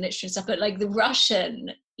American literature and stuff, but like the Russian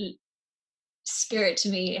spirit, to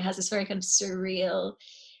me, it has this very kind of surreal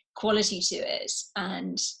quality to it.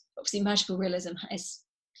 And obviously magical realism is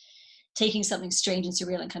taking something strange and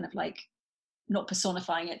surreal and kind of like not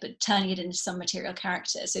personifying it, but turning it into some material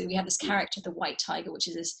character. So we have this character, the White Tiger, which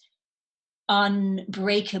is this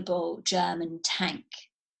unbreakable German tank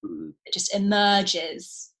Mhm. that just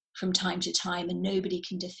emerges from time to time and nobody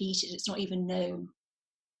can defeat it. It's not even known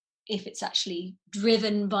if it's actually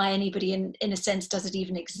driven by anybody, and in a sense, does it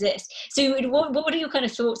even exist? So what are your kind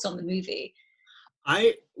of thoughts on the movie?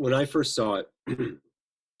 When I first saw it,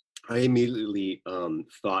 I immediately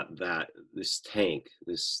thought that this tank,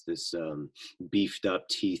 this beefed up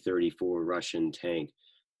T-34 Russian tank,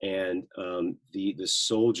 and the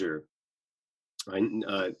soldier,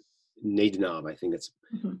 Nadanov, I think that's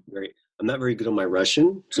Mhm. very. I'm not very good on my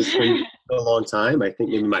Russian, so it's been a long time. I think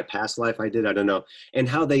maybe my past life I did. I don't know. And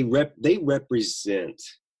how they represent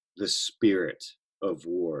the spirit of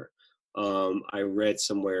war. I read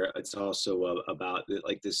somewhere it's also about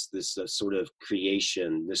like this sort of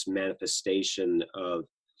creation, this manifestation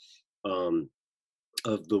um,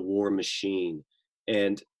 of the war machine,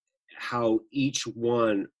 and how each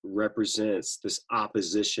one represents this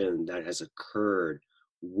opposition that has occurred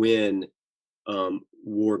when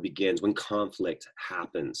war begins, when conflict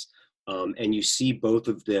happens. And you see both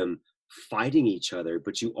of them fighting each other,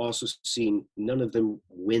 but you also see none of them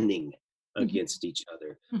winning Mhm. against each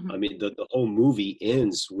other. I Mhm. mean, the whole movie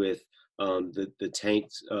ends with the tank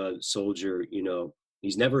soldier, you know,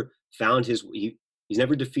 he's never found he's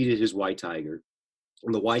never defeated his white tiger,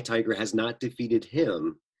 and the white tiger has not defeated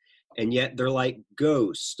him, and yet they're like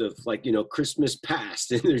ghosts of, like, you know, Christmas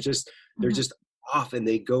past, and they're Mhm. just off and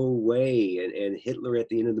they go away. And Hitler at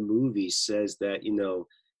the end of the movie says that, you know,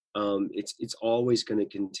 it's always going to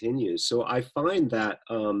continue. So I find that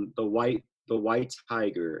the white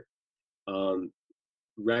tiger um,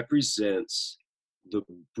 represents the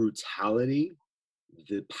brutality,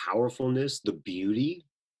 the powerfulness, the beauty.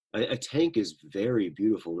 A tank is very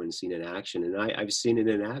beautiful when seen in action, and I've seen it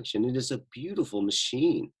in action. It is a beautiful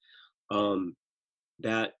machine, um,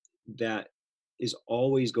 that that is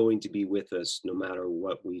always going to be with us no matter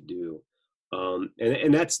what we do.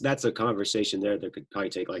 And that's a conversation there that could probably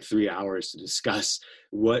take like 3 hours to discuss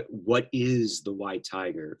what is the white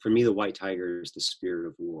tiger. For me, the white tiger is the spirit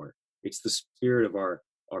of war. It's the spirit of our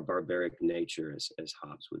barbaric nature, as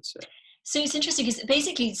Hobbes would say. So it's interesting because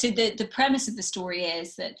basically, so the premise of the story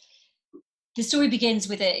is that the story begins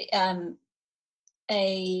with a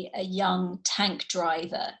young tank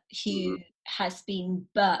driver who has been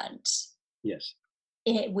burnt. Yes.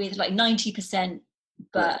 With like 90%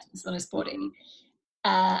 burns on his body.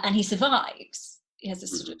 And he survives. He has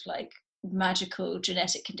this sort of like magical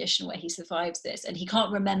genetic condition where he survives this, and he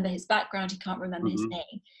can't remember his background, he can't remember his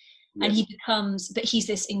name. Yes. And he becomes, but he's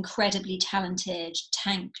this incredibly talented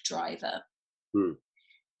tank driver.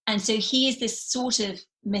 And so he is this sort of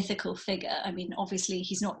mythical figure. I mean, obviously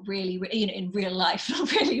he's not really, in real life,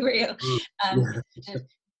 not really real.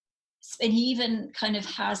 And he even kind of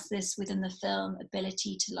has this within the film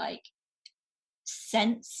ability to like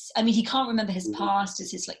sense. I mean, he can't remember his past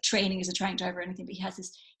as his like training as a tank driver or anything, but he has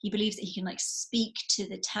this, he believes that he can like speak to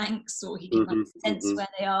the tanks, or he can like sense where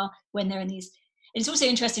they are when they're in these. It's also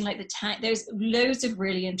interesting, like the tank, there's loads of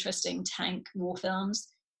really interesting tank war films.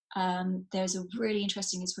 There's a really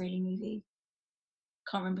interesting Israeli movie,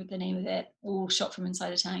 can't remember the name of it, all shot from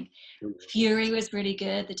inside a tank. Fury was really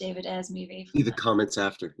good, the David Ayres movie. See the comments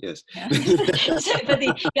after, yes. Yeah.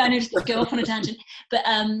 I know, just go off on a tangent. But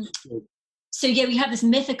so yeah, we have this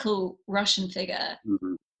mythical Russian figure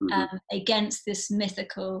against this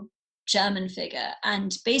mythical German figure,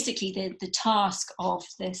 and basically the task of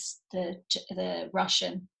the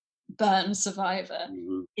Russian burn survivor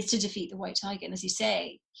is to defeat the white tiger. And as you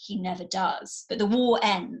say, he never does. But the war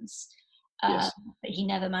ends. But he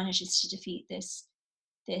never manages to defeat this.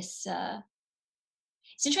 It's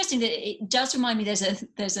interesting that it does remind me.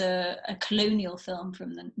 There's a colonial film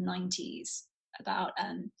from the 90s about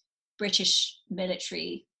British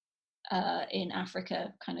military in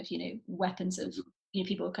Africa, kind of weapons of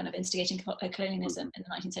people kind of instigating colonialism in the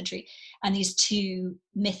 19th century, and these two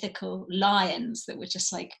mythical lions that would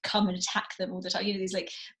just like come and attack them all the time. These like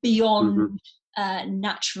beyond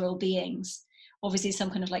natural beings. Obviously some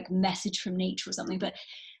kind of like message from nature or something, but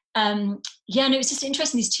it's just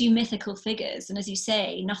interesting, these two mythical figures, and as you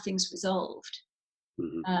say, nothing's resolved.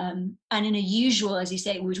 And in a usual, as you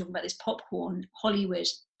say, we were talking about this popcorn Hollywood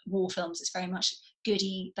war films, it's very much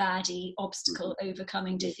goody, baddie, obstacle,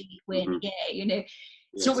 overcoming, defeat, win,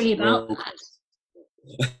 it's not really about that.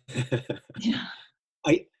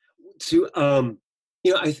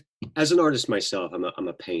 As an artist myself, I'm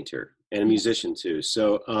a painter and a musician too,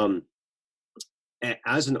 so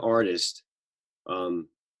as an artist,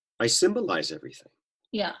 I symbolize everything.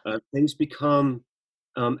 Things become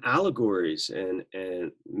allegories and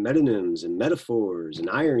metonyms and metaphors and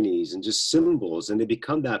ironies and just symbols, and they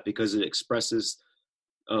become that because it expresses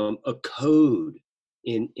a code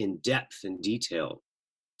in depth and detail.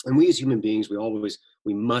 And we as human beings,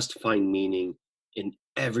 we must find meaning in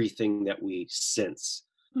everything that we sense.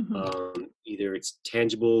 Either it's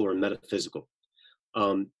tangible or metaphysical,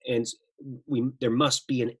 and there must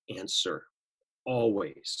be an answer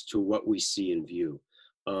always to what we see in view.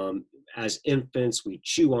 As infants, we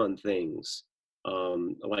chew on things,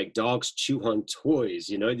 like dogs chew on toys.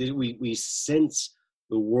 We sense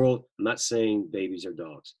the world. I'm not saying babies are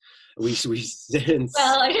dogs. We sense.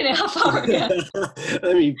 Well, I don't know how far. Yeah.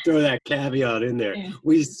 Let me throw that caveat in there. Yeah.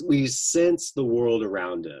 We sense the world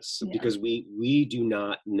around us because we do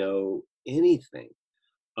not know anything,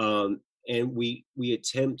 and we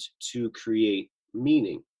attempt to create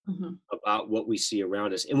meaning about what we see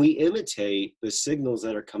around us, and we imitate the signals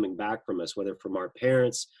that are coming back from us, whether from our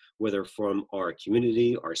parents, whether from our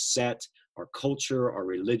community, our set, our culture, our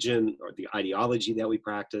religion, or the ideology that we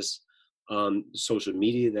practice, social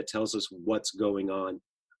media that tells us what's going on.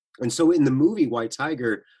 And so in the movie White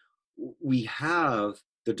Tiger, we have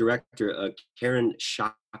the director, Karen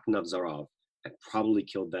Shakhnazarov. I probably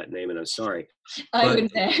killed that name, and I'm sorry. I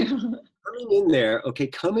wouldn't know.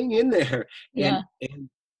 Coming in there and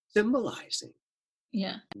symbolizing.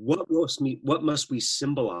 What must we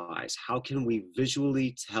symbolize? How can we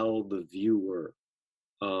visually tell the viewer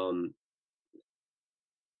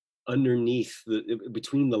underneath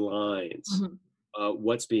between the lines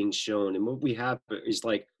what's being shown? And what we have is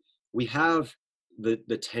like, we have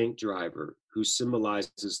the tank driver who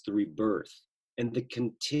symbolizes the rebirth and the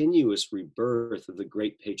continuous rebirth of the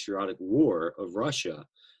great patriotic war of Russia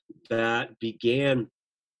that began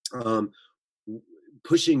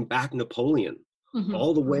pushing back Napoleon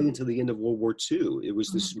all the way into the end of World War II. It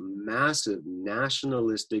was this massive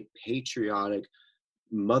nationalistic, patriotic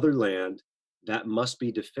motherland that must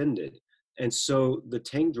be defended. And so the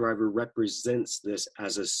tank driver represents this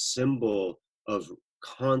as a symbol of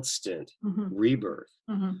constant rebirth,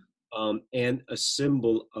 and a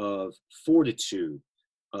symbol of fortitude,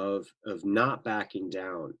 of not backing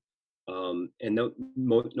down. And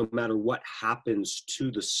no matter what happens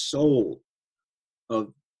to the soul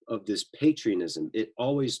of this patriotism, it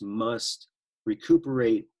always must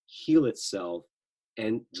recuperate, heal itself,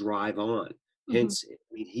 and drive on. Hence, I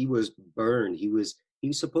mean, he was burned. He was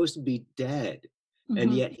supposed to be dead,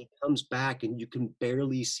 and yet he comes back, and you can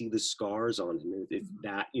barely see the scars on him. If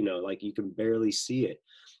that, like you can barely see it,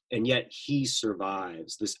 and yet he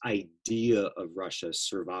survives. This idea of Russia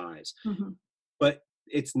survives, but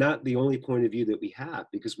it's not the only point of view that we have,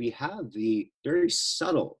 because we have the very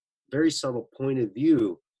subtle point of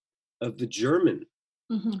view of the German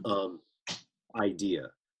idea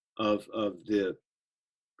of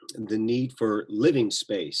the need for living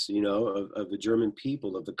space, of the German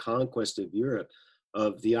people, of the conquest of Europe,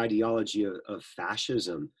 of the ideology of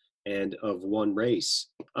fascism and of one race,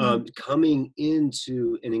 coming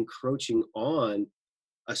into and encroaching on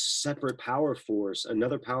a separate power force,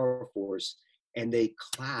 another power force, and they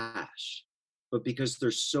clash. But because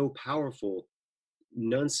they're so powerful,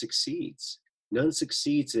 none succeeds. None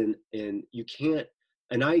succeeds, and you can't,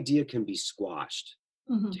 an idea can be squashed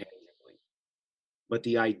tangibly, but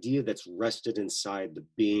the idea that's rested inside the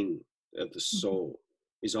being of the soul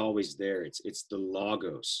is always there. It's the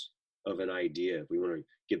logos of an idea. If we want to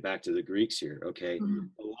get back to the Greeks here, okay?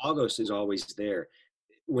 The logos is always there.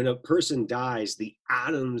 When a person dies, the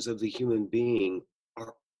atoms of the human being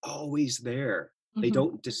are always there. They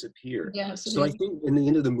don't disappear. Yeah, so I think in the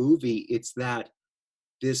end of the movie, it's that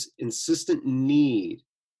this insistent need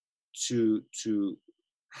to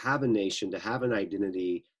have a nation, to have an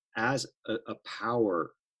identity as a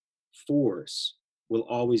power force will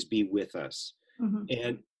always be with us.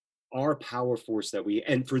 And our power force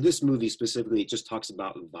and for this movie specifically, it just talks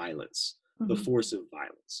about violence, the force of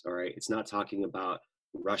violence. All right. It's not talking about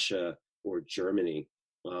Russia or Germany.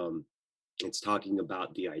 It's talking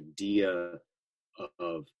about the idea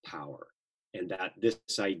of power, and that this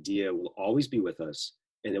idea will always be with us,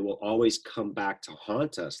 and it will always come back to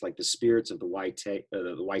haunt us, like the spirits of the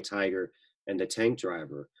white tiger and the tank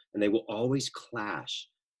driver, and they will always clash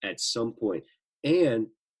at some point. And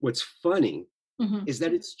what's funny is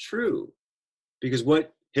that it's true, because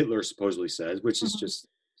what Hitler supposedly says, which is just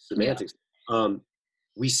semantics,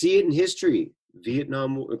 we see it in history: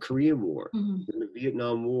 Korean War, then the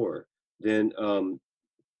Vietnam War, then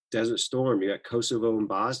Desert Storm. You got Kosovo and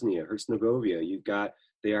Bosnia, Herzegovina. You've got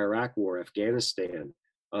the Iraq War, Afghanistan,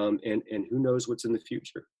 and who knows what's in the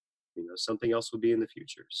future? Something else will be in the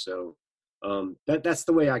future. So that's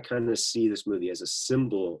the way I kind of see this movie, as a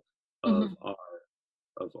symbol of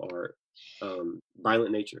our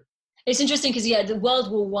violent nature. It's interesting because the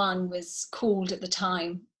World War One was called at the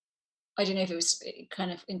time, I don't know if it was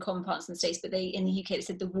kind of in common parts in the States, but in the UK they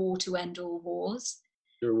said the war to end all wars.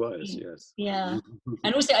 There was, yes. Yeah.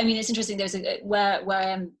 And also, I mean, it's interesting, there's where I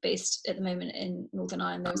am based at the moment in Northern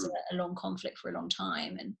Ireland, there was a long conflict for a long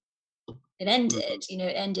time, and it ended,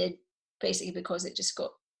 it ended basically because it just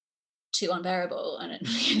got too unbearable, and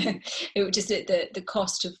it was just the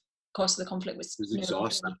cost of the conflict was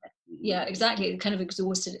exhausting. Yeah, exactly. It kind of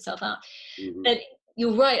exhausted itself out. But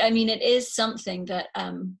you're right. I mean, it is something that,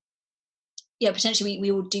 potentially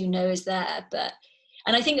we all do know is there, but.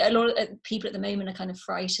 And I think a lot of people at the moment are kind of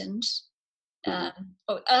frightened.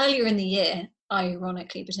 Earlier in the year,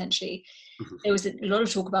 ironically, potentially, there was a lot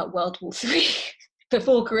of talk about World War III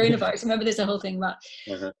before coronavirus. Remember, there's a whole thing about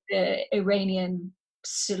the Iranian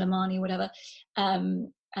Soleimani, whatever.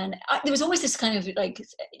 And there was always this kind of like,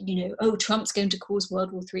 Trump's going to cause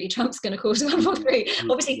World War III. Trump's going to cause World War III.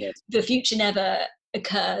 Obviously, the future never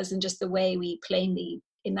occurs, and just the way we plainly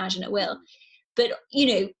imagine it will. But,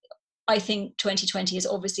 I think 2020 has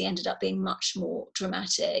obviously ended up being much more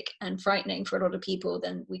dramatic and frightening for a lot of people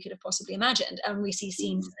than we could have possibly imagined. And we see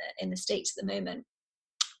scenes in the States at the moment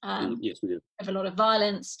yes, we do. Of a lot of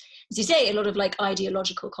violence, as you say, a lot of like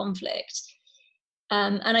ideological conflict.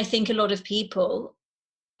 And I think a lot of people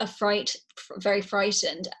are very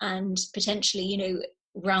frightened, and potentially,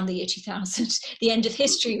 around the year 2000, The End of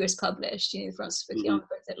History was published, Francis Fukuyama,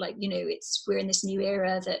 that we're in this new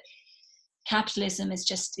era, that capitalism is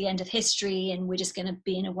just the end of history, and we're just going to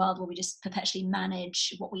be in a world where we just perpetually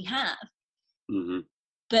manage what we have.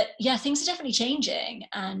 But things are definitely changing,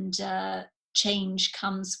 and change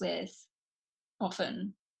comes with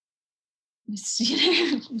often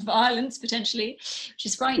violence potentially, which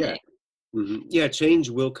is frightening. Yeah, change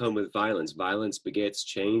will come with violence. Violence begets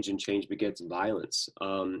change, and change begets violence.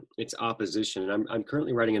 It's opposition. And I'm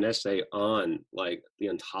currently writing an essay on like the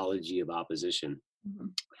ontology of opposition,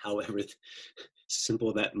 Mhm. however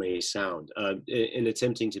simple that may sound, in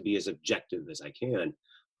attempting to be as objective as I can,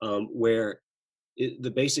 where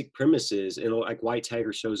the basic premise is, and like White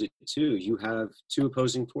Tiger shows it too, you have two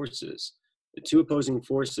opposing forces. The two opposing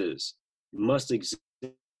forces must exist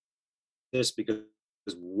because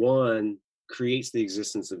one creates the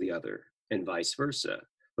existence of the other and vice versa.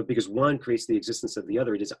 But because one creates the existence of the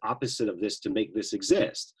other, it is opposite of this to make this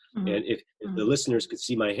exist. Mhm. And if the Mhm. listeners could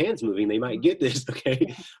see my hands moving, they might Mhm. get this,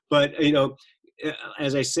 okay? But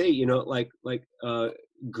as I say,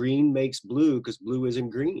 green makes blue because blue isn't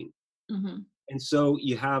green. Mhm. And so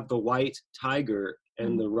you have the white tiger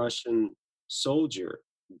and Mhm. the Russian soldier.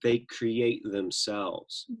 They create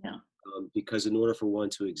themselves, Yeah. because in order for one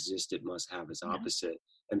to exist, it must have its Yeah. opposite.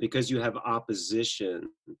 And because you have opposition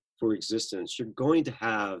for existence, you're going to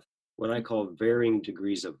have what I call varying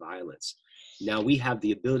degrees of violence. Now, we have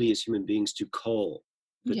the ability as human beings to cull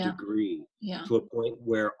the Yeah. degree Yeah. to a point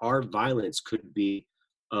where our violence could be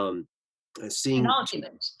um, An seeing to,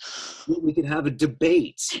 argument. we could have a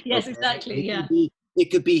debate, Yes, okay? exactly. Yeah. It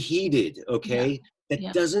could be heated, Yeah. okay? That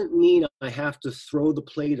Yeah. doesn't mean I have to throw the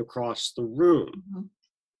plate across the room. Mhm.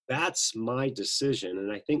 That's my decision,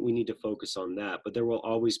 and I think we need to focus on that. But there will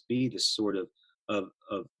always be this sort of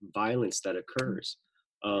violence that occurs.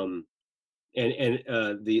 um and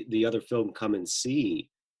the other film, Come and See,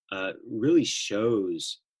 really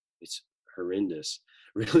shows, it's horrendous,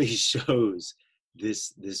 really shows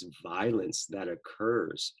this violence that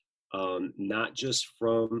occurs, not just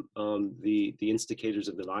from the instigators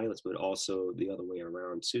of the violence, but also the other way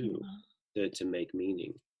around too, to make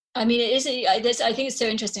meaning. I mean, it is. I think it's so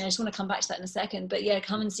interesting. I just want to come back to that in a second. But yeah,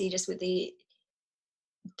 Come and See, just with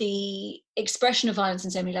the expression of violence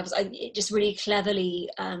in so many levels. It just really cleverly,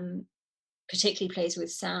 particularly plays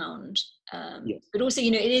with sound. Yes. But also,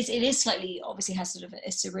 it is slightly, obviously has sort of a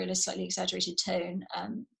surrealist, slightly exaggerated tone.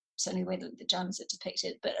 Certainly the way that the Germans are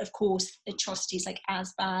depicted. But of course, atrocities like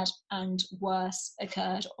as bad and worse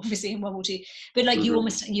occurred, obviously, in World War II. But like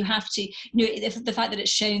you have to, the fact that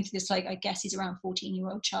it's shown through this, like, I guess he's around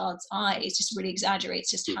 14-year-old child's eyes, just really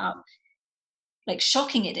exaggerates just how like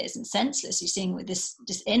shocking it is and senseless. You're seeing with this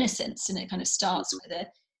innocence, and it kind of starts with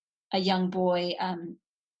a young boy,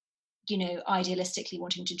 idealistically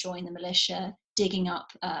wanting to join the militia, digging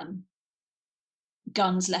up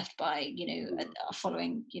guns left by,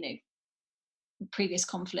 following, previous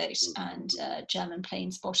conflict, and German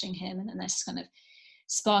plane spotting him, and then this kind of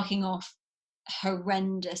sparking off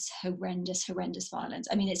horrendous violence.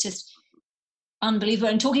 I mean, it's just unbelievable.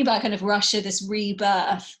 And talking about kind of Russia, this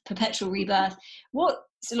rebirth, perpetual rebirth, what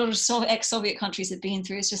a lot of ex-Soviet countries have been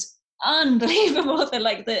through is just unbelievable.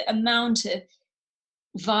 The amount of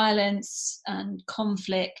violence and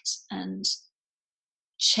conflict and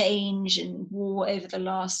change and war over the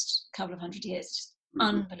last couple of 100 years, just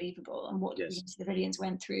unbelievable. And what Yes. the civilians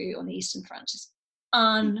went through on the Eastern Front, just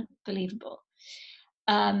unbelievable.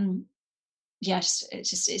 Yes,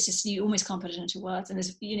 it's just you almost can't put it into words. And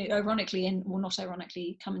there's, ironically, well, not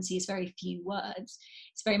ironically, Come and See is very few words.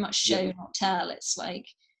 It's very much show, not tell. It's like,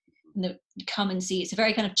 come and see. It's a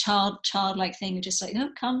very kind of childlike thing. You're just like,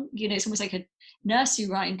 oh, come, it's almost like a nursery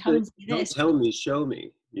rhyme. Come and see Don't this. tell me, show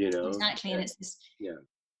me. Exactly, and it's this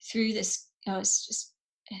through this. Oh,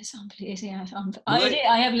 it's unbelievable. Yeah,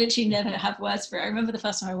 I have literally never had words for it. I remember the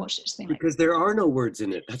first time I watched it, just thinking, because there are no words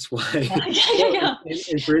in it. That's why. yeah.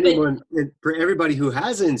 And for anyone, and for everybody who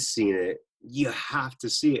hasn't seen it, you have to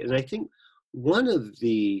see it. And I think one of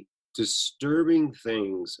the disturbing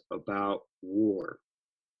things about war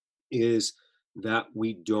is that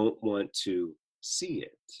we don't want to see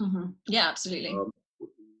it. Yeah, absolutely.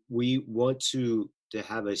 We want to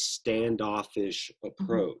have a standoffish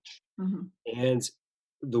approach. And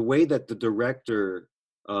the way that the director,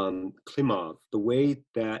 Klimov, the way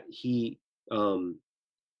that he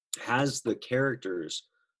has the characters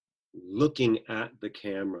looking at the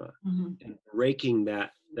camera and breaking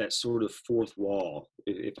that sort of fourth wall,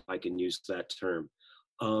 if I can use that term,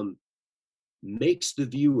 makes the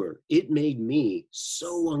viewer, it made me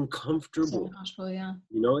so uncomfortable. So uncomfortable, yeah.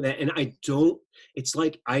 That, and I don't, it's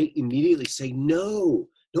like I immediately say, no,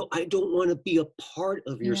 I don't want to be a part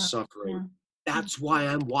of your suffering. Yeah. That's why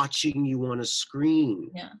I'm watching you on a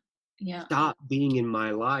screen. Yeah. Stop being in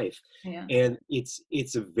my life. Yeah. And it's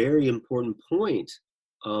a very important point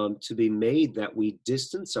to be made, that we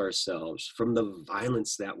distance ourselves from the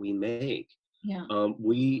violence that we make. Yeah.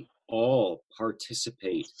 We all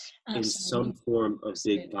participate in some form of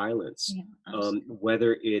big violence,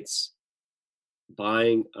 whether it's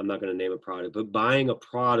buying, I'm not going to name a product, but buying a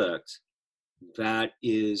product that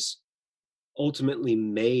is ultimately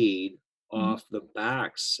made Mhm. off the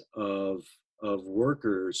backs of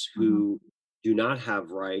workers Mhm. who do not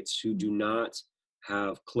have rights, who Mhm. do not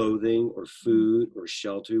have clothing or Mhm. food or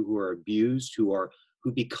shelter, who are abused, who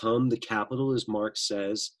become the capital, as Marx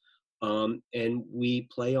says. And we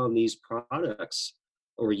play on these products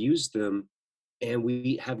or use them, and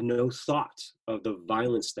we have no thought of the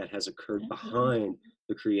violence that has occurred Absolutely. behind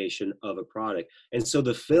the creation of a product. And so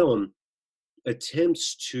the film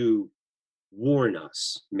attempts to warn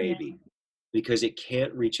us, Yeah. maybe, because it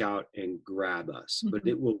can't reach out and grab us, but Mhm.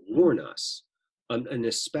 it will warn us. And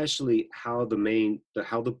especially how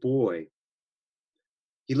how the boy,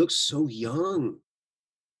 he looks so young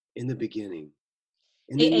in the beginning,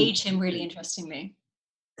 and They then age him really interestingly.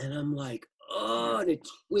 and I'm like, Yeah. oh, and it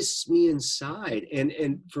twists me inside.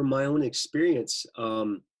 And from my own experience,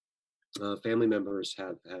 family members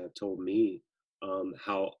have told me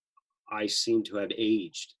how I seem to have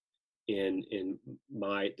aged in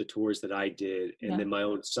the tours that I did, and Yeah. then my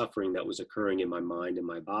own suffering that was occurring in my mind and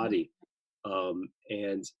my body.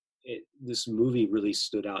 And this movie really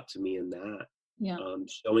stood out to me in that, Yeah.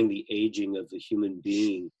 showing the aging of the human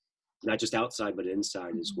being, not just outside but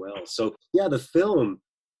inside as Mhm. well. So yeah, the film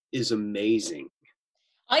is amazing.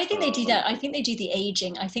 I think they do Um, that. I think they do the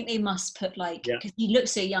aging. I think they must put like, yeah, because he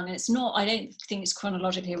looks so young, and it's not. I don't think it's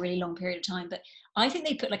chronologically a really long period of time, but I think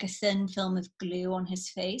they put like a thin film of glue on his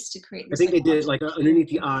face to create I this think like they did like artificial. underneath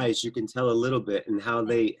the eyes. You can tell a little bit, and how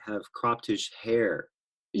they have cropped his hair.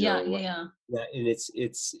 You Yeah, know, yeah, yeah. yeah, and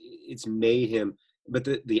it's made him. But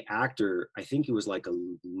the actor, I think he was like a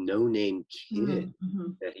no-name kid Mm-hmm,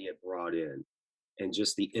 mm-hmm, that he had brought in, and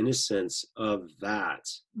just the innocence of that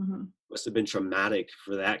mm-hmm. must have been traumatic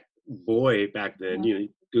for that boy back then. Yeah, You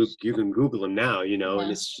know, you can Google him now. You know, and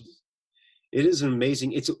yeah. it is an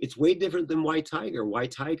amazing. It's way different than White Tiger.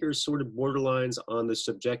 White Tiger is sort of borderlines on the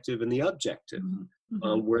subjective and the objective, Mm-hmm,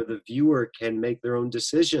 mm-hmm, where the viewer can make their own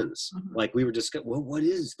decisions. mm-hmm. Like we were discussing, well, what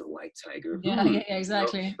is the White Tiger? Yeah, yeah, yeah, You know,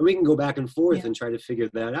 exactly. and we can go back and forth Yeah, and try to figure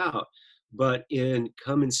that out. But in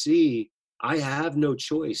Come and See, I have no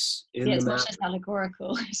choice in yeah. the It's not matter. just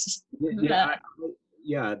allegorical. It's just Yeah, yeah, there.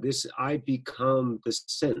 yeah. This I become the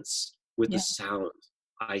sense with the Yeah, sound.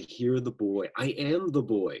 I hear the boy. I am the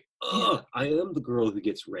boy. yeah, I am the girl who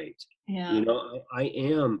gets raped. yeah, You know, I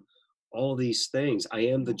am all these things. I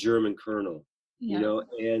am the German colonel. You yeah. know,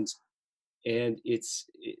 and it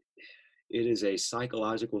is a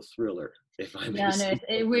psychological thriller, if I may Yeah, no, say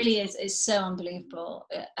it so. really is. It's so unbelievable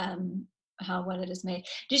how well it is made.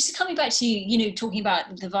 Just coming back to talking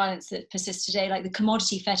about the violence that persists today, like the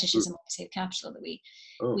commodity fetishism, obviously, of capital that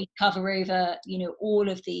Oh, we cover over, all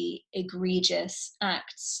of the egregious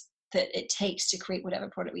acts that it takes to create whatever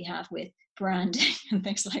product we have with branding and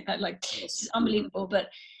things like that. Like, yes. it's unbelievable. But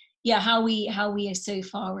yeah, how we are so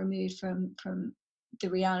far removed from the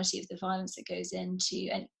reality of the violence that goes into,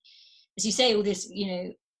 and as you say, all this,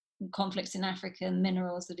 conflicts in Africa,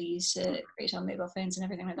 minerals that are used to create our mobile phones and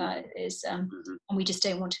everything like that is, Mhm. and we just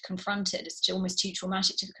don't want to confront it. It's almost too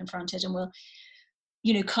traumatic to confront it, and we'll,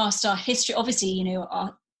 cast our history. Obviously,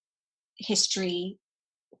 our history,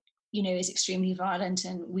 is extremely violent,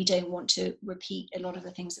 and we don't want to repeat a lot of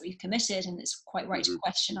the things that we've committed. And it's quite right to Mhm.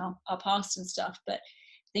 question our past and stuff. But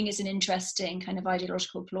I think it's an interesting kind of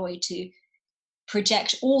ideological ploy to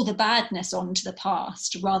project all the badness onto the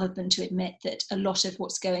past rather than to admit that a lot of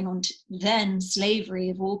what's going on then, slavery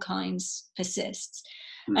of all kinds, persists.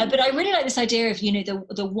 Mhm. But I really like this idea of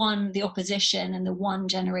the opposition and the one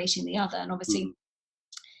generating the other. And obviously Mhm.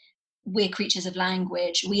 we're creatures of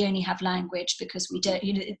language. We only have language because we Mhm.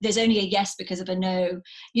 don't, there's only a yes because of a no,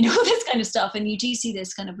 all this kind of stuff. And you do see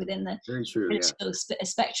this kind of within the Very true. Yeah. political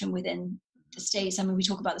spectrum within the states. I mean, we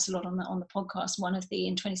talk about this a lot on the podcast.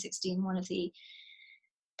 In 2016, one of the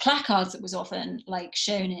placards that was often like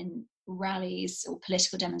shown in rallies or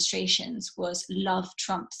political demonstrations was "Love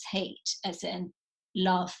trumps hate," as in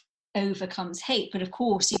love overcomes hate. But of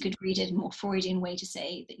course, you could read it in a more Freudian way to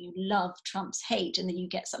say that you love trumps hate and that you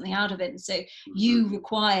get something out of it. And so Mhm. you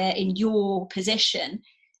require in your position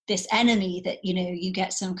this enemy that you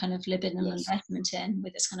get some kind of libidinal Yes. investment in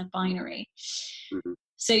with this kind of Mhm. binary. Mhm.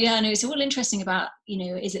 So yeah, no, it's all interesting about,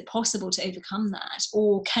 is it possible to overcome that,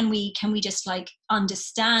 or can we just like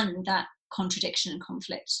understand that contradiction and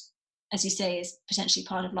conflict, as you say, is potentially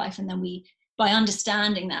part of life, and then by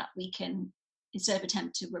understanding that, we can, instead of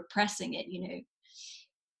attempt to repressing it,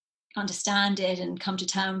 understand it and come to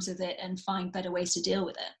terms with it and find better ways to deal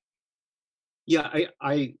with it. Yeah,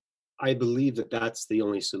 I believe that that's the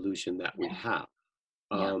only solution that we Yeah, have.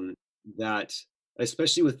 yeah, Um, that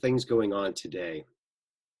especially with things going on today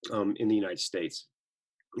in the United States,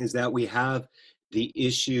 is that we have the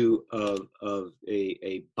issue of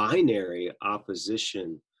a binary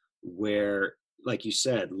opposition where, like you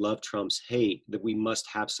said, love trumps hate, that we must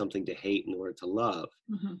have something to hate in order to love.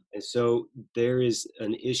 Mm-hmm. And so there is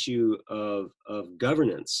an issue of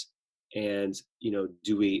governance. And,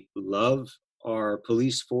 do we love our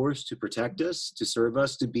police force to protect us, to serve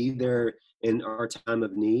us, to be there in our time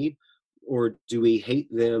of need? Or do we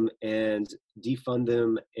hate them and defund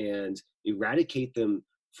them and eradicate them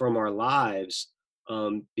from our lives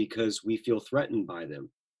because we feel threatened by them?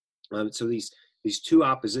 So these two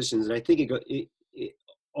oppositions, and I think it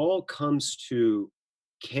all comes to,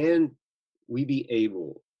 can we be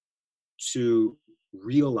able to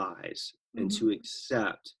realize and Mm-hmm. to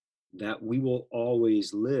accept that we will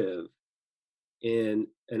always live in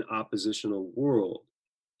an oppositional world,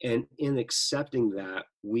 and in accepting that,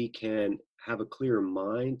 we can have a clearer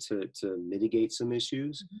mind to mitigate some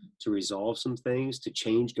issues, Mm-hmm. to resolve some things, to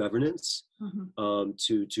change governance, Mm-hmm.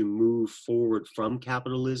 to move forward from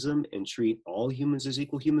capitalism and treat all humans as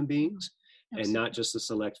equal human beings, and not Absolutely. just a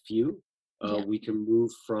select few. Yeah. We can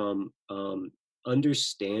move from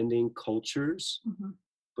understanding cultures, Mm-hmm.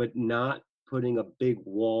 but not putting a big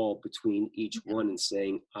wall between each Yeah. one and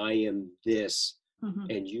saying, I am this Mm-hmm.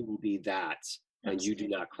 and you will be that, and you do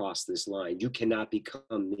Absolutely. not cross this line. You cannot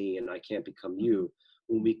become me and I can't become Mm-hmm. you.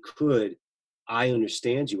 When we could, I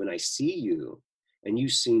understand you and I see you and you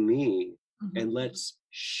see me, Mm-hmm. and let's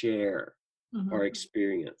share Mm-hmm. our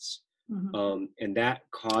experience. Mm-hmm. And that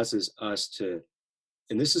causes us to,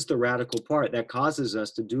 and this is the radical part, that causes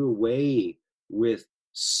us to do away with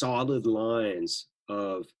solid lines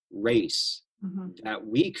of race Mm-hmm. that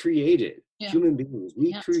we created. Yeah. Human beings, we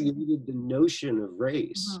Yeah. Absolutely. created the notion of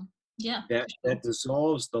race Mm-hmm. Yeah. that For sure.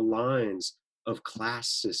 dissolves the lines of class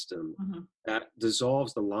system, Mm-hmm. that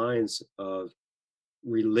dissolves the lines of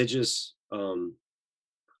religious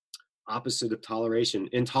opposite of toleration,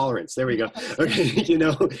 intolerance. There we go. Yes. Okay,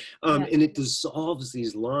 Yeah. and it dissolves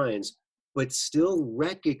these lines, but still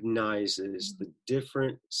recognizes Mm-hmm. the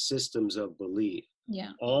different systems of belief.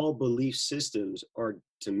 Yeah. All belief systems are,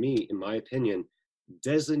 to me, in my opinion,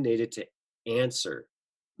 designated to answer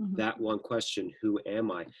Mm-hmm. that one question, who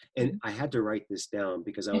am I? And Mm-hmm. I had to write this down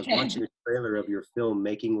because I was watching a trailer of your film,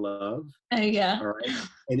 Making Love. Oh yeah. All right.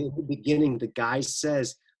 And in the beginning, the guy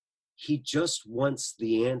says, he just wants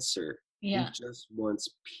the answer. He Yeah. just wants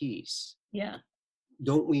peace. Yeah.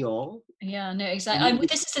 Don't we all? Yeah. No, exactly. And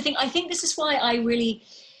This is the thing. I think this is why I really,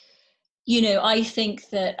 I think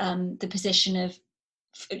that the position of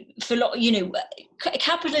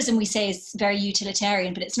capitalism, we say, is very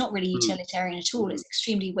utilitarian, but it's not really mm, utilitarian at all. mhm, It's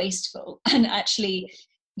extremely wasteful, and actually,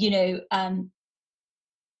 you know,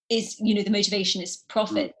 is the motivation is mm,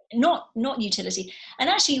 profit, not utility. And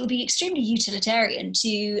actually, it would be extremely utilitarian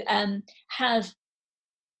to have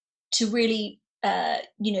to really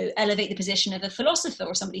elevate the position of a philosopher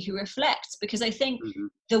or somebody who reflects, because I think mhm,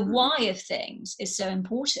 the mhm, why of things is so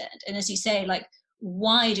important. And as you say, like,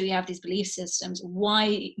 why do we have these belief systems?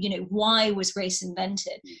 Why was race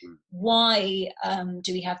invented? mhm, Why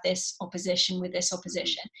do we have this opposition with this mhm,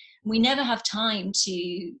 opposition? We never have time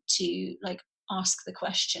to like ask the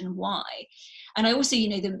question why. And I also,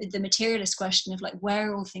 the materialist question of like,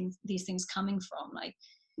 where are all these things coming from? Like,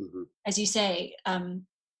 mhm, as you say,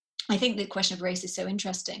 I think the question of race is so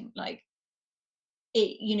interesting. Like,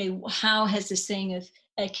 how has this thing of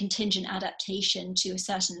a contingent adaptation to a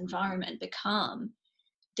certain environment become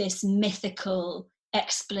this mythical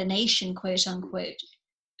explanation, quote unquote,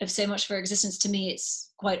 of so much of our existence? To me,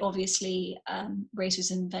 it's quite obviously race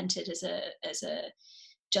was invented as a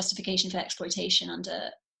justification for exploitation under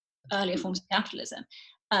earlier mhm, forms of capitalism,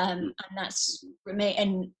 mhm, and that's remain.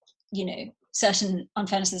 And certain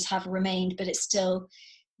unfairnesses have remained, but it's still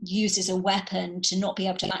used as a weapon to not be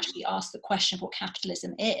able to actually ask the question of what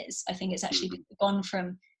capitalism is. I think it's actually mhm. gone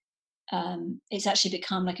from it's actually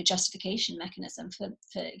become like a justification mechanism for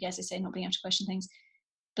as I say, not being able to question things.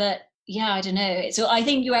 But yeah, I don't know. So I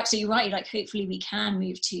think you're absolutely right. Like, hopefully we can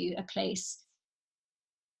move to a place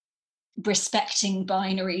respecting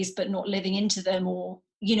binaries but not living into them, or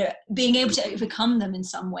being able to overcome them in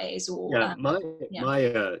some ways, or Yeah, yeah.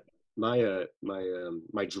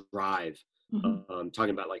 my drive, Mm-hmm. talking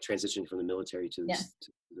about like transitioning from the military to Yeah. this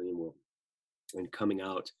to the civilian world, and coming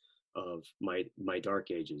out of my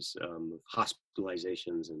dark ages,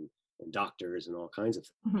 hospitalizations and doctors and all kinds of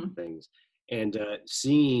Mm-hmm. things, and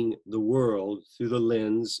seeing the world through the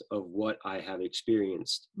lens of what I have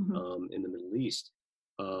experienced Mm-hmm. in the Middle East,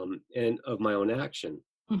 and of my own action.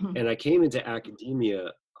 Mm-hmm. And I came into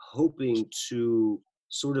academia hoping to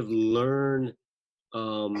sort of learn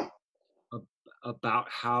um, about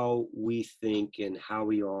how we think and how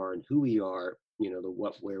we are and who we are, the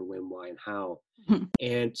what, where, when, why, and how,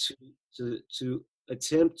 and to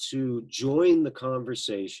attempt to join the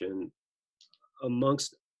conversation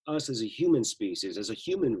amongst us as a human species, as a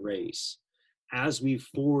human race, as we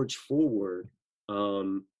forge forward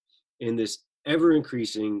in this ever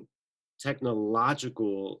increasing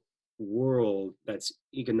technological world that's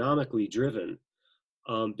economically driven.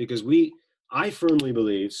 Because I firmly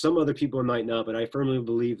believe, some other people might not, but I firmly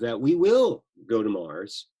believe that we will go to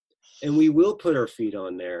Mars and we will put our feet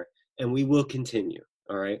on there and we will continue.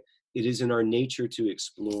 All right. It is in our nature to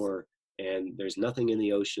explore, and there's nothing in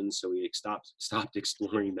the ocean. So we stopped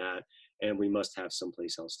exploring that, and we must have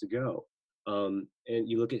someplace else to go. And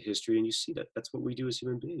you look at history and you see that that's what we do as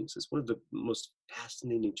human beings. It's one of the most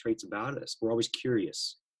fascinating traits about us. We're always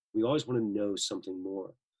curious. We always want to know something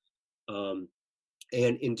more. And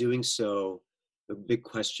in doing so, the big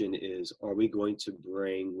question is, are we going to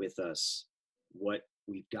bring with us what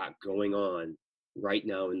we've got going on right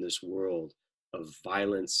now in this world of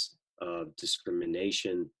violence, of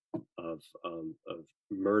discrimination, of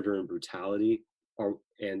murder and brutality,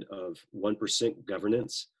 and of 1%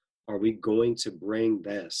 governance? Are we going to bring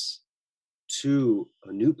this to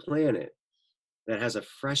a new planet that has a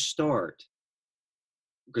fresh start?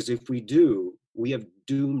 Because if we do, we have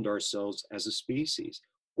doomed ourselves as a species.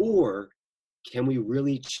 Or can we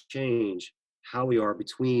really change how we are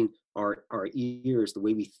between our ears, the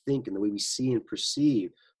way we think and the way we see and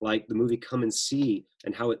perceive, like the movie Come and See,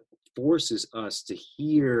 and how it forces us to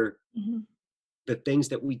hear the things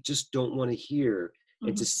that we just don't want to hear,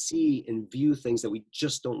 and to see and view things that we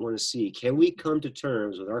just don't want to see? Can we come to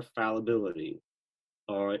terms with our fallibility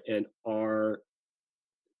and our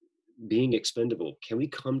being expendable? Can we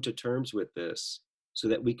come to terms with this so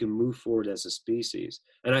that we can move forward as a species?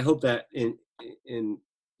 And I hope that in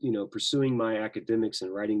pursuing my academics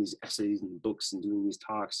and writing these essays and books and doing these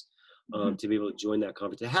talks, to be able to join that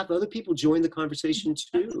conversation, to have other people join the conversation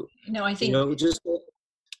too. No, I think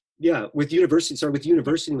with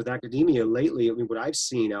university, with academia lately, I mean, what I've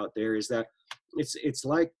seen out there is that it's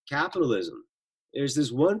like capitalism. There's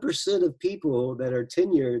this 1% of people that are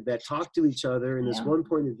tenured that talk to each other in this one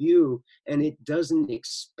point of view, and it doesn't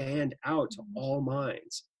expand out to all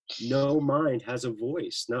minds. No mind has a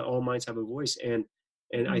voice. Not all minds have a voice, and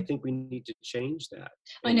I think we need to change that.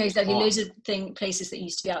 I know exactly. Loads of places that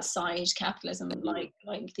used to be outside capitalism, like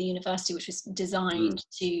the university, which was designed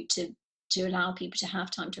to allow people to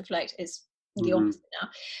have time to reflect, is the opposite now.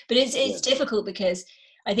 But it's difficult because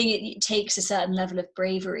I think it takes a certain level of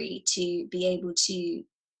bravery to be able to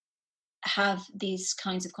have these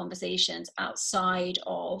kinds of conversations outside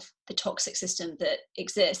of the toxic system that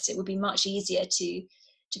exists. It would be much easier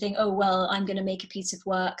to think, oh, well, I'm going to make a piece of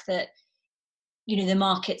work that, the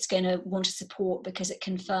market's going to want to support because it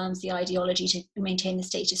confirms the ideology to maintain the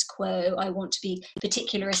status quo. I want to be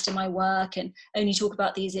particularist in my work and only talk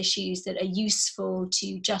about these issues that are useful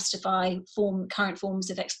to justify current forms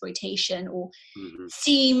of exploitation, or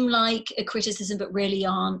seem like a criticism but really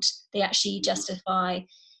aren't. They actually justify,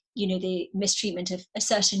 the mistreatment of a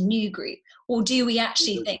certain new group. Or do we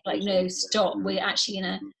actually think, like, no, stop, we're actually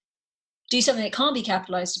going to do something that can't be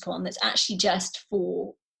capitalized upon, that's actually just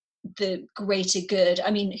for the greater good?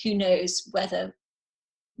 I mean, who knows whether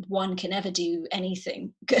one can ever do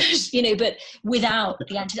anything good, but without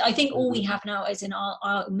the I think all we have now is in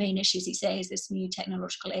our main issues, you say, is this new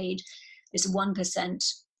technological age, this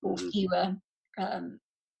 1% or fewer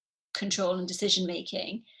control and decision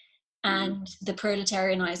making, and the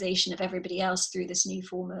proletarianization of everybody else through this new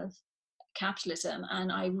form of capitalism.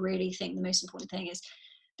 And I really think the most important thing is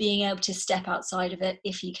being able to step outside of it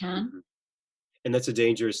if you can. And that's a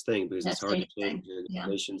dangerous thing, because it's hard to change a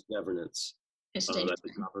nation's governance at the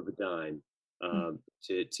drop of a dime.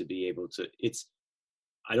 To be able to,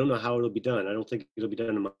 I don't know how it'll be done. I don't think it'll be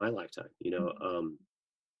done in my lifetime,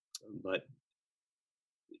 but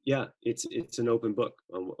yeah, it's an open book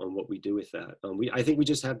on what we do with that. I think we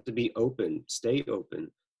just have to be open, stay open,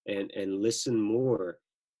 and listen more,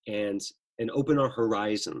 and open our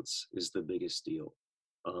horizons is the biggest deal.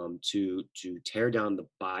 To tear down the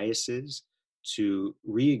biases, to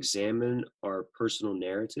re-examine our personal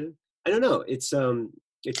narrative. I don't know. It's a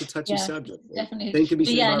touchy subject. Definitely. Thing can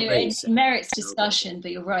be it merits discussion,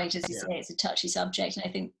 but you're right, as you say, it's a touchy subject. And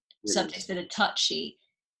I think subjects that are touchy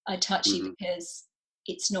because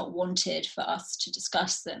it's not wanted for us to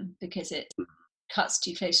discuss them, because it cuts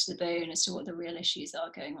too close to the bone as to what the real issues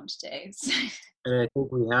are going on today. And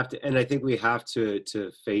I think we have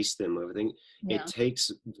to face them. I think it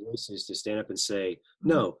takes voices to stand up and say,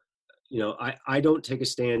 no, I don't take a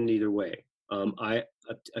stand either way. I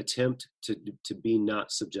attempt to be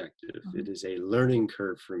not subjective. Mhm. It is a learning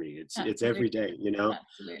curve for me. It's every Absolutely. day, you know,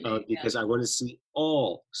 Absolutely. Yeah. because I want to see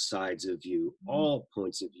all sides of you, Mhm. all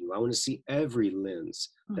points of view. I want to see every lens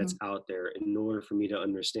that's Mhm. out there in order for me to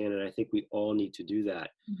understand. And I think we all need to do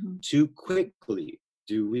that. Mhm. Too quickly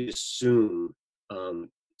do we assume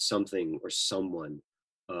something or someone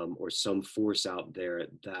or some force out there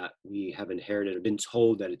that we have inherited or been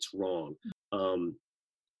told that it's wrong. Um,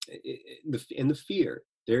 and the fear,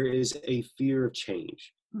 there is a fear of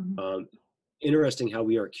change. Mhm. um, Interesting how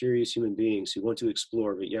we are curious human beings who want to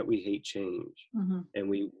explore, but yet we hate change, Mhm. and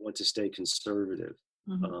we want to stay conservative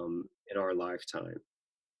Mhm. in our lifetime.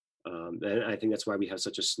 And I think that's why we have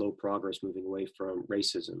such a slow progress moving away from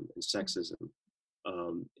racism and sexism,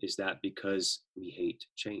 is that because we hate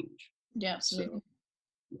change. Yeah, So absolutely.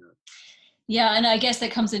 yeah. Yeah, and I guess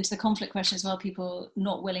that comes into the conflict question as well. People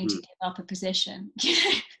not willing to Mm. give up a position.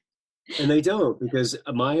 And they don't, because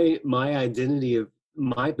my identity of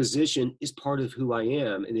my position is part of who I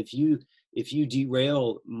am. And if you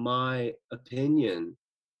derail my opinion,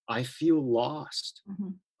 I feel lost.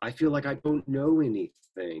 Mhm. I feel like I don't know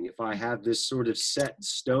anything. If I have this sort of set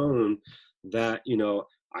stone that,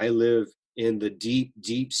 I live in the deep,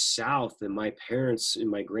 deep South, and my parents and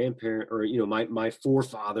my grandparents, or, my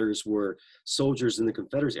forefathers were soldiers in the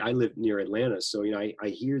Confederacy. I live near Atlanta. So, I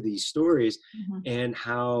hear these stories, Mhm. and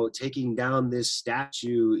how taking down this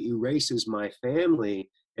statue erases my family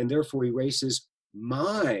and therefore erases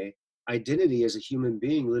my identity as a human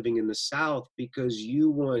being living in the South, because you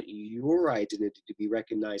want your identity to be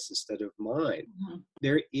recognized instead of mine. Mhm.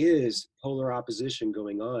 There is polar opposition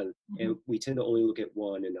going on, Mhm. and we tend to only look at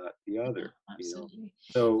one and not the Yeah, other. absolutely.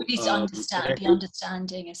 So, We need to and I be think,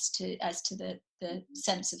 understanding as to the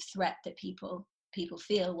sense of threat that people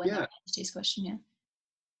feel when their yeah, identity is questioned. Yeah.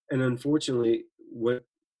 and unfortunately,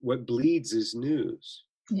 what bleeds is news,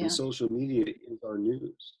 and Yeah. social media is our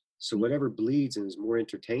news. So whatever bleeds and is more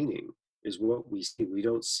entertaining is what we see. We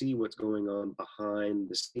don't see what's going on behind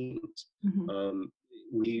the scenes. Mhm. um,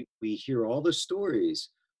 we hear all the stories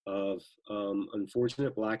of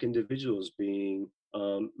unfortunate Black individuals being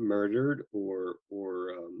murdered or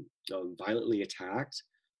violently attacked,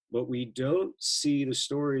 but we don't see the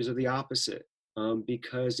stories of the opposite,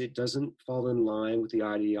 because it doesn't fall in line with the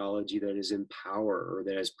ideology that is in power, or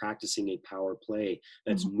that is practicing a power play,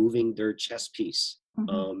 that's Mhm. moving their chess piece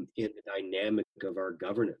Mhm. in the dynamic of our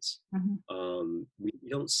governance. Mhm. We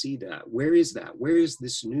don't see that. Where is that? Where is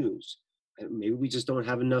this news? Maybe we just don't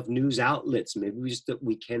have enough news outlets. Maybe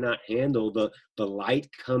we cannot handle the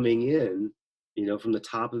light coming in, from the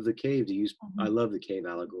top of the cave. I Mhm. love the cave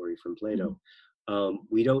allegory from Plato. Mhm.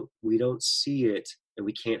 We don't see it, and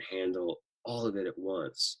we can't handle all of it at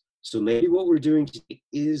once. So maybe what we're doing today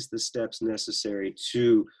is the steps necessary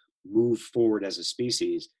to move forward as a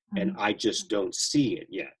species, and Mhm. I just don't see it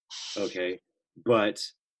yet. Okay. But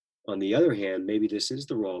on the other hand, maybe this is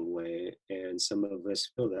the wrong way, and some of us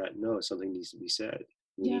feel that no, something needs to be said.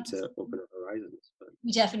 We Yeah, need to open our horizons. But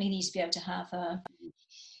we definitely need to be able to have a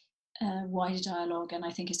wider dialogue, and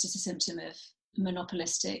I think it's just a symptom of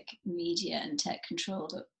monopolistic media and tech control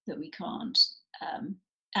that we can't,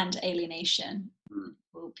 and alienation. mm,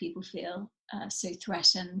 Will people feel so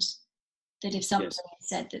threatened that if something yes, is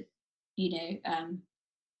said that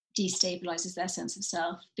destabilizes their sense of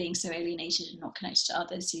self, being so alienated and not connected to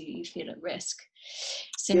others, you feel at risk.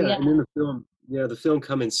 So yeah, yeah. and then the film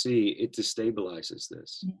Come and See, it destabilizes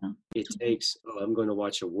this. Yeah. It takes, oh, I'm going to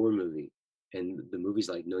watch a war movie, and the movie's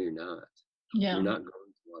like, no, you're not. You're Yeah. not going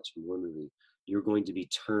to watch a war movie. You're going to be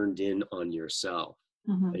turned in on yourself,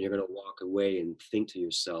 Mm-hmm. and you're going to walk away and think to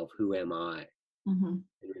yourself, who am I Mm-hmm.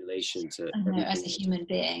 in relation to I know, as everything a that's human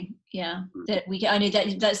being, yeah, mm, that I know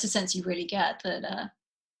that's the sense you really get, that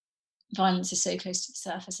violence is so close to the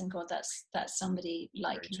surface, and God, that's somebody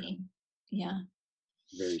like very true. me. Yeah.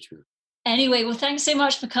 Very true. Anyway, well, thanks so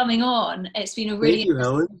much for coming on. It's been a really Thank you,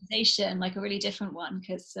 interesting Helen. conversation, like a really different one,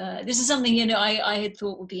 because this is something I had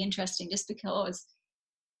thought would be interesting, just because,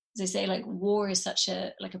 as I say, like war is such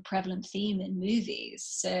a prevalent theme in movies.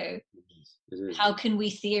 So It is. how can we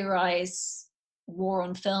theorize war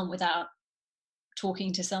on film without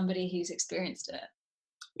talking to somebody who's experienced it?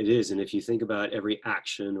 It is, and if you think about every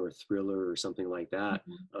action or thriller or something like that,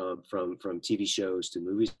 Mhm. from TV shows to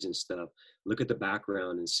movies and stuff, look at the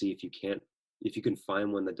background and see if you can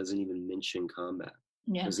find one that doesn't even mention combat,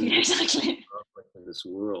 Yeah, doesn't yeah, mention exactly. conflict in this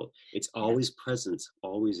world. It's Yeah, always present,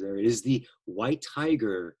 always there. It is the white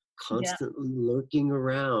tiger yeah, constantly lurking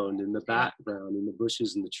around in the yeah, background, in the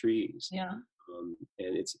bushes and the trees. yeah.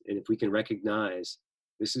 And if we can recognize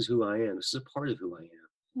this is who I am, this is a part of who I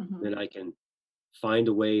am, Hmm. then I can find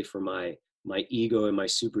a way for my my ego and my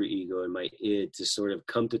superego and my id to sort of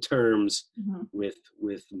come to terms Mm-hmm.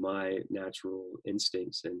 with my natural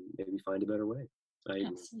instincts and maybe find a better way. I agree.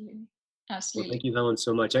 Absolutely. Well, Absolutely. thank you, Helen,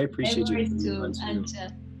 so much. I No appreciate you worries coming at all. on too.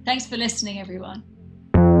 And thanks for listening, everyone.